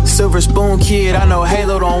multiply. Silver spoon kid, I know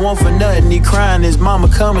Halo don't want for nothing. He crying, his mama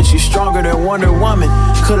coming, she's stronger than Wonder Woman.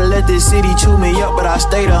 Could've let this city chew me up, but I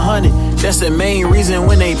stayed 100. That's the main reason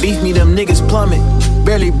when they beef me, them niggas plummet.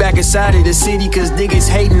 Barely back inside of the city, cause niggas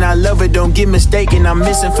hating. I love it, don't get mistaken, I'm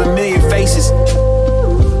missing familiar faces.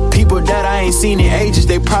 People that I ain't seen in ages,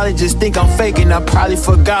 they probably just think I'm faking. I probably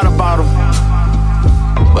forgot about them.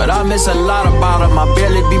 but I miss a lot about them. I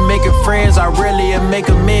barely be making friends, I rarely make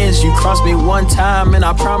amends. You crossed me one time and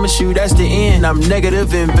I promise you that's the end. I'm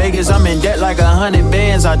negative in Vegas, I'm in debt like 100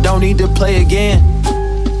 bands. I don't need to play again,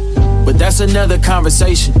 but that's another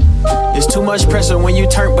conversation. It's too much pressure when you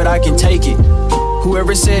turn, but I can take it.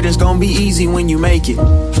 Whoever said it's gonna be easy when you make it.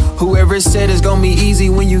 Whoever said it's gonna be easy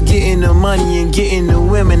when you getting the money and getting the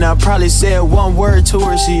women. I probably said one word to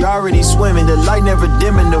her, she already swimming. The light never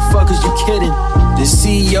dimming, the fuck is you kidding? The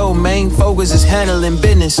CEO main focus is handling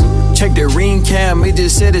business. Check the ring cam, it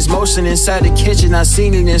just said it's motion inside the kitchen. I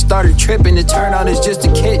seen it and started tripping, it turned out it's just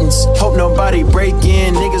the kittens. Hope nobody break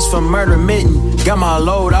in, niggas for murder mitten. Got my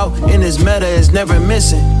load out and this meta is never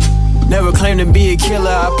missing. Never claim to be a killer,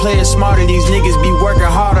 I play it smarter. These niggas be working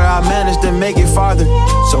harder, I managed to make it farther.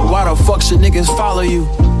 So why the fuck should niggas follow you?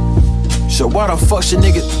 So why the fuck should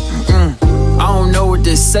niggas... I don't know what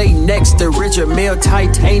to say next. The richer meal,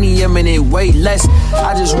 titanium, and it weigh less.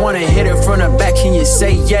 I just wanna hit it from the back, can you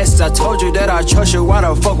say yes? I told you that I trust you, why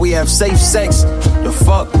the fuck we have safe sex? The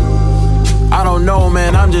fuck? I don't know,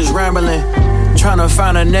 man, I'm just rambling. Trying to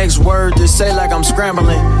find the next word to say like I'm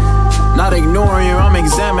scrambling. Not ignoring you, I'm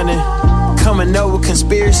examining. Coming up with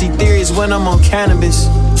conspiracy theories when I'm on cannabis.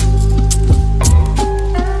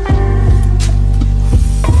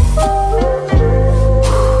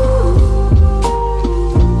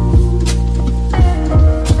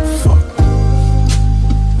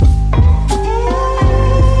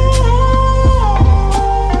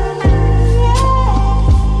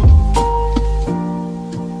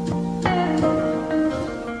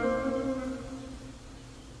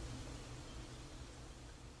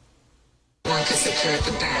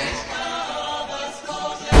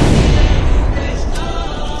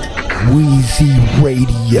 Weezy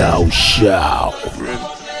Radio Show.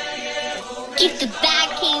 Keep the bag,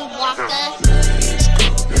 King Walker.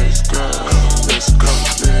 Let's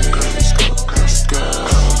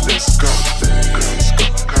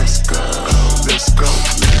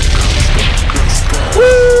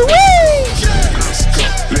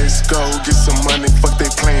go. Get some money, fuck they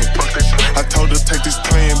plan. I told her take this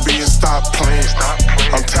plan B and stop playing.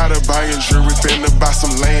 I'm tired of buying jewelry, finna buy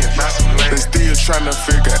some land. They still trying to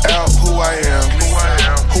figure out who I am,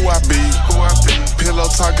 who I be. Pillow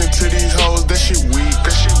talking to these hoes, that shit weak.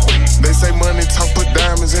 They say money talk, put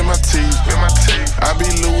diamonds in my teeth. I be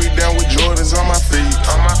Louis down with Jordans on my feet.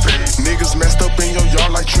 Niggas messed up in your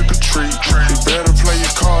yard like trick or treat. You better play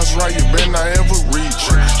your cards right, you better not ever reach.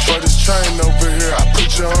 For this chain over here, I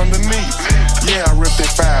put you underneath. Yeah, I ripped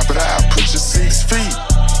that 5, but I put you 6 feet.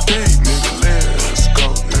 Hey, nigga, let's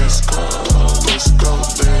go. Let's go.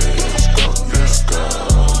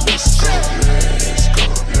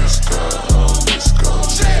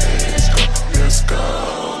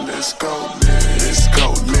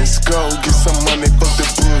 Get some money, fuck the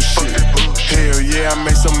bullshit. Hell yeah, I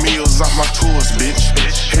made some meals off my tours, bitch.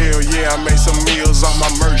 Hell yeah, I made some meals off my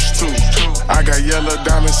merch too. I got yellow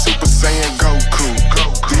diamond Super Saiyan Goku.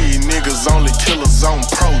 These niggas only killers on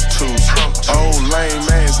Pro Tools. Old lame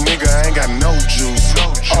ass nigga ain't got no juice.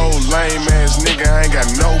 Old lame ass nigga ain't got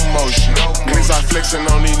no motion. Niggas I flexing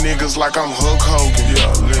on these niggas like I'm Hulk Hogan.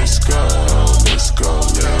 Yeah, let's go.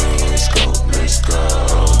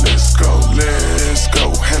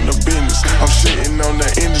 Handle business. I'm shitting on the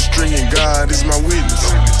industry and God is my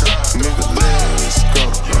witness. Nigga, let's go.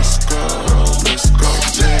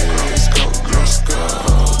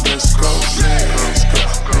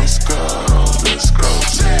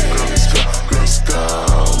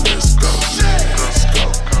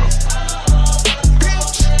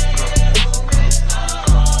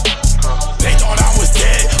 They thought I was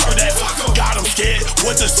dead, heard that got them scared.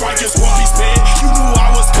 What the strikers won't be spared. You knew I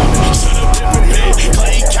was coming, should've been prepared.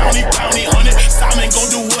 Clay County, bounty hunted. Simon gon'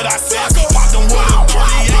 do what I said. Pop them with a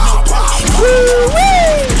bully, ain't no problem.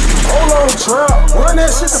 Hold on, trap. Run that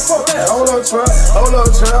shit the fuck out. Hold on, trap.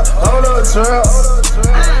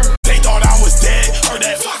 They thought I was dead, heard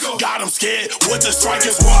that got them scared. What the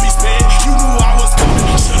strikers won't be spared. You knew I was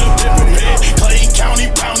coming, should've been prepared. Clay County,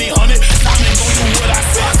 bounty hunted. Simon gon' do what I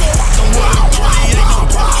said. Pop them with a bully, ain't no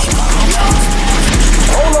problem.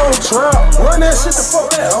 Hold on, trap. Run that shit the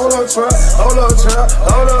fuck out. Hold on, trap.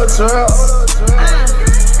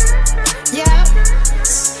 Yeah.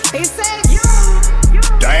 He said,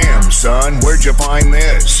 Damn, son, where'd you find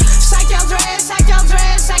this? shake your dress, shake your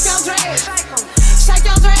dress, shake your dress. Shake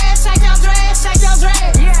your dress, shake your dress, shake your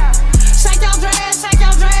dress. Yeah. Shake your dress, shake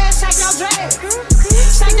your dress, shake your dress.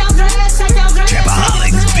 Shake your dress, shake your dress.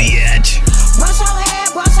 Trapaholics, bitch. Bust your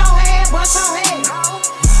head, bust your head, bust your head.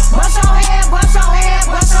 Bust your head, bust your head,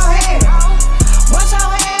 bust your head. Bust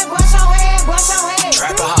your head, bust your head, bust your head.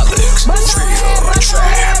 Trapaholics, trio,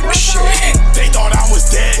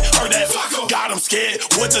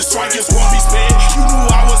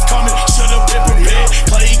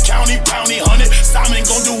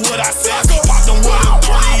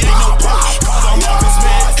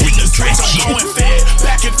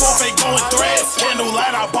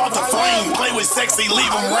 pussy,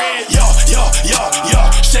 leave him red. Yo, yo, yo, yo,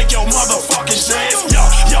 shake your motherfucking dreads. Yo,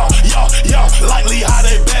 yo, yo, yo, likely how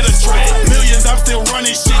they better tread. Millions, I'm still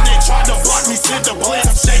running shit. They tried to block me, sent the blitz.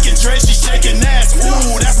 I'm shaking dreads, she shaking ass.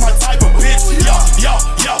 Ooh, that's my type of bitch. Yo, yo,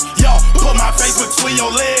 yo, yo, put my face between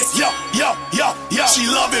your legs. Yo, yo, yo, yo, she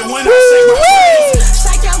love it when I shake my dreads.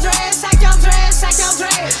 Shake your dreads, shake your dreads, shake your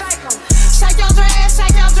dreads. Shake your dreads,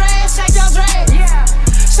 shake your dreads, shake your dreads.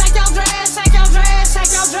 Shake your dreads, shake your dreads,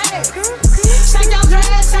 shake your dreads. Shake your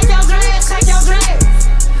dreads, shake your dreads, shake your dreads.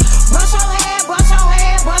 Bust your head, bust your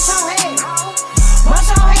head, bust your head. Bust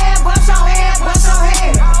your head, bust your head, bust your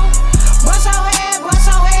head. Bust your head, bust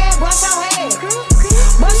your head, bust your head.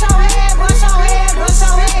 Bust your head, bust your head, bust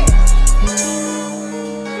your head.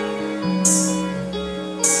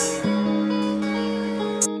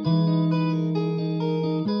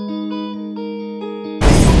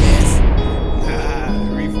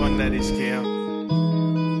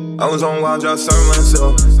 I was on wild, I served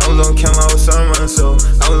myself. I was on camera, I was serving myself.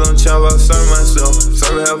 I was on chop, I was serving myself.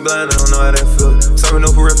 Serving hell blind, I don't know how that feel. Serving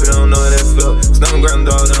no periphery, I don't know how that feel. Snuffing ground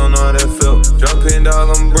dog, I don't know how that feel. Drop pin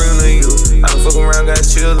dog, I'm bringing to you. I don't fuck around, got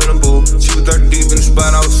chills in the booth. She was 30 deep in the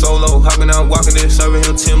spot, I was solo. Hopping out, walking in, serving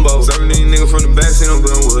him Timbo. Serving these niggas from the backseat on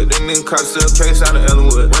Glenwood. They niggas caught still case out of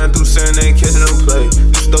Ellenwood. Ran through Serenade, catching them play.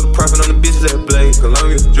 Used to throw the profit on the bitches that blade.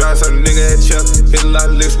 Columbia, dry certain nigga had chuck. Hit a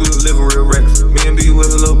lot of licks, we was living real reckless. Me and B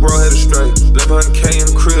with a little bro had a straight. Left 100K in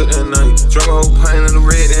the crib that night. Drunk a whole pint in the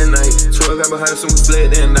red that night. 12 got behind us and we fled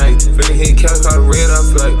that night. Finna hit Cali, caught a red eye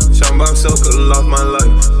flight. Shot by himself, could've lost my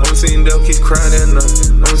life. Only seen Del keep crying that night.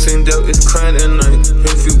 Only seen Del is crying that night.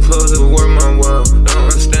 Hit a few plugs, it was worth my while. They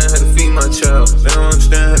don't understand how to feed my child. They don't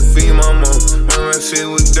understand how to feed my mom. My rap shit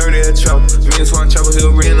was dirty at chopper. Me and Swan Chopper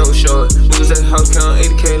Hill ran no short. We was at house count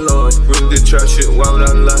 80K Lord. Really did trap shit, why would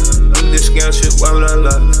I lie? Really did scam shit, why would I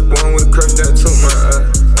lie? One with a curse that took my eye.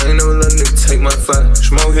 I ain't never let a nigga take my fight.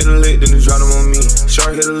 Smoke hit a lick, then he drop them on me.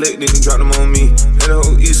 Shark hit a lick, then he drop them on me. Had the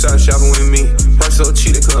whole east side shopping with me. Price so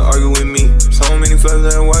cheap, they couldn't argue with me. So many flavors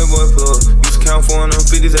that white boy plug. Used to count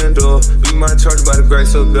 450s at the door. Beat my charge by the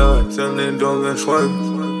grace of God. Selling in the door, been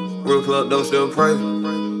swerving. Real plug, though, still pray.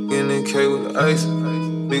 Getting in K with the ice.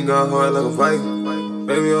 Big gun hard like a Viking.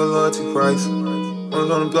 Baby, your loyalty price. I was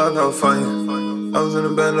on the block, I was fighting. I was in the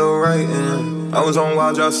band, no writing. I was on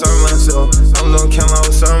wild, I serving myself. I was on camera, I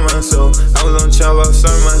was serving myself. I was on chop, I was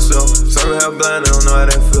serving myself. Serving hell blind, I don't know how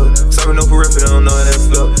that feel. Serving no periphery, I don't know how that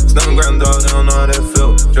feel. Snuffing ground dog, I don't know how that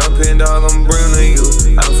feel. Drop pin dog, I'm bringing to you.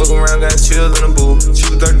 I don't fuck around, got chills in the booth. She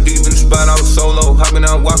was 30 deep in the spot, I was solo. Hopping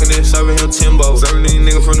out, walking in, serving him Timbo. Serving these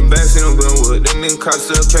niggas from the backseat on Glenwood. They niggas caught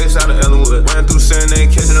still case out of Ellenwood. Ran through Serenade,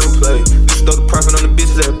 catching them play. Used to throw the profit on the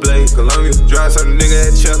bitches that blade. Columbia, dry certain nigga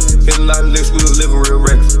had chuck. Hit a lot of licks, we was living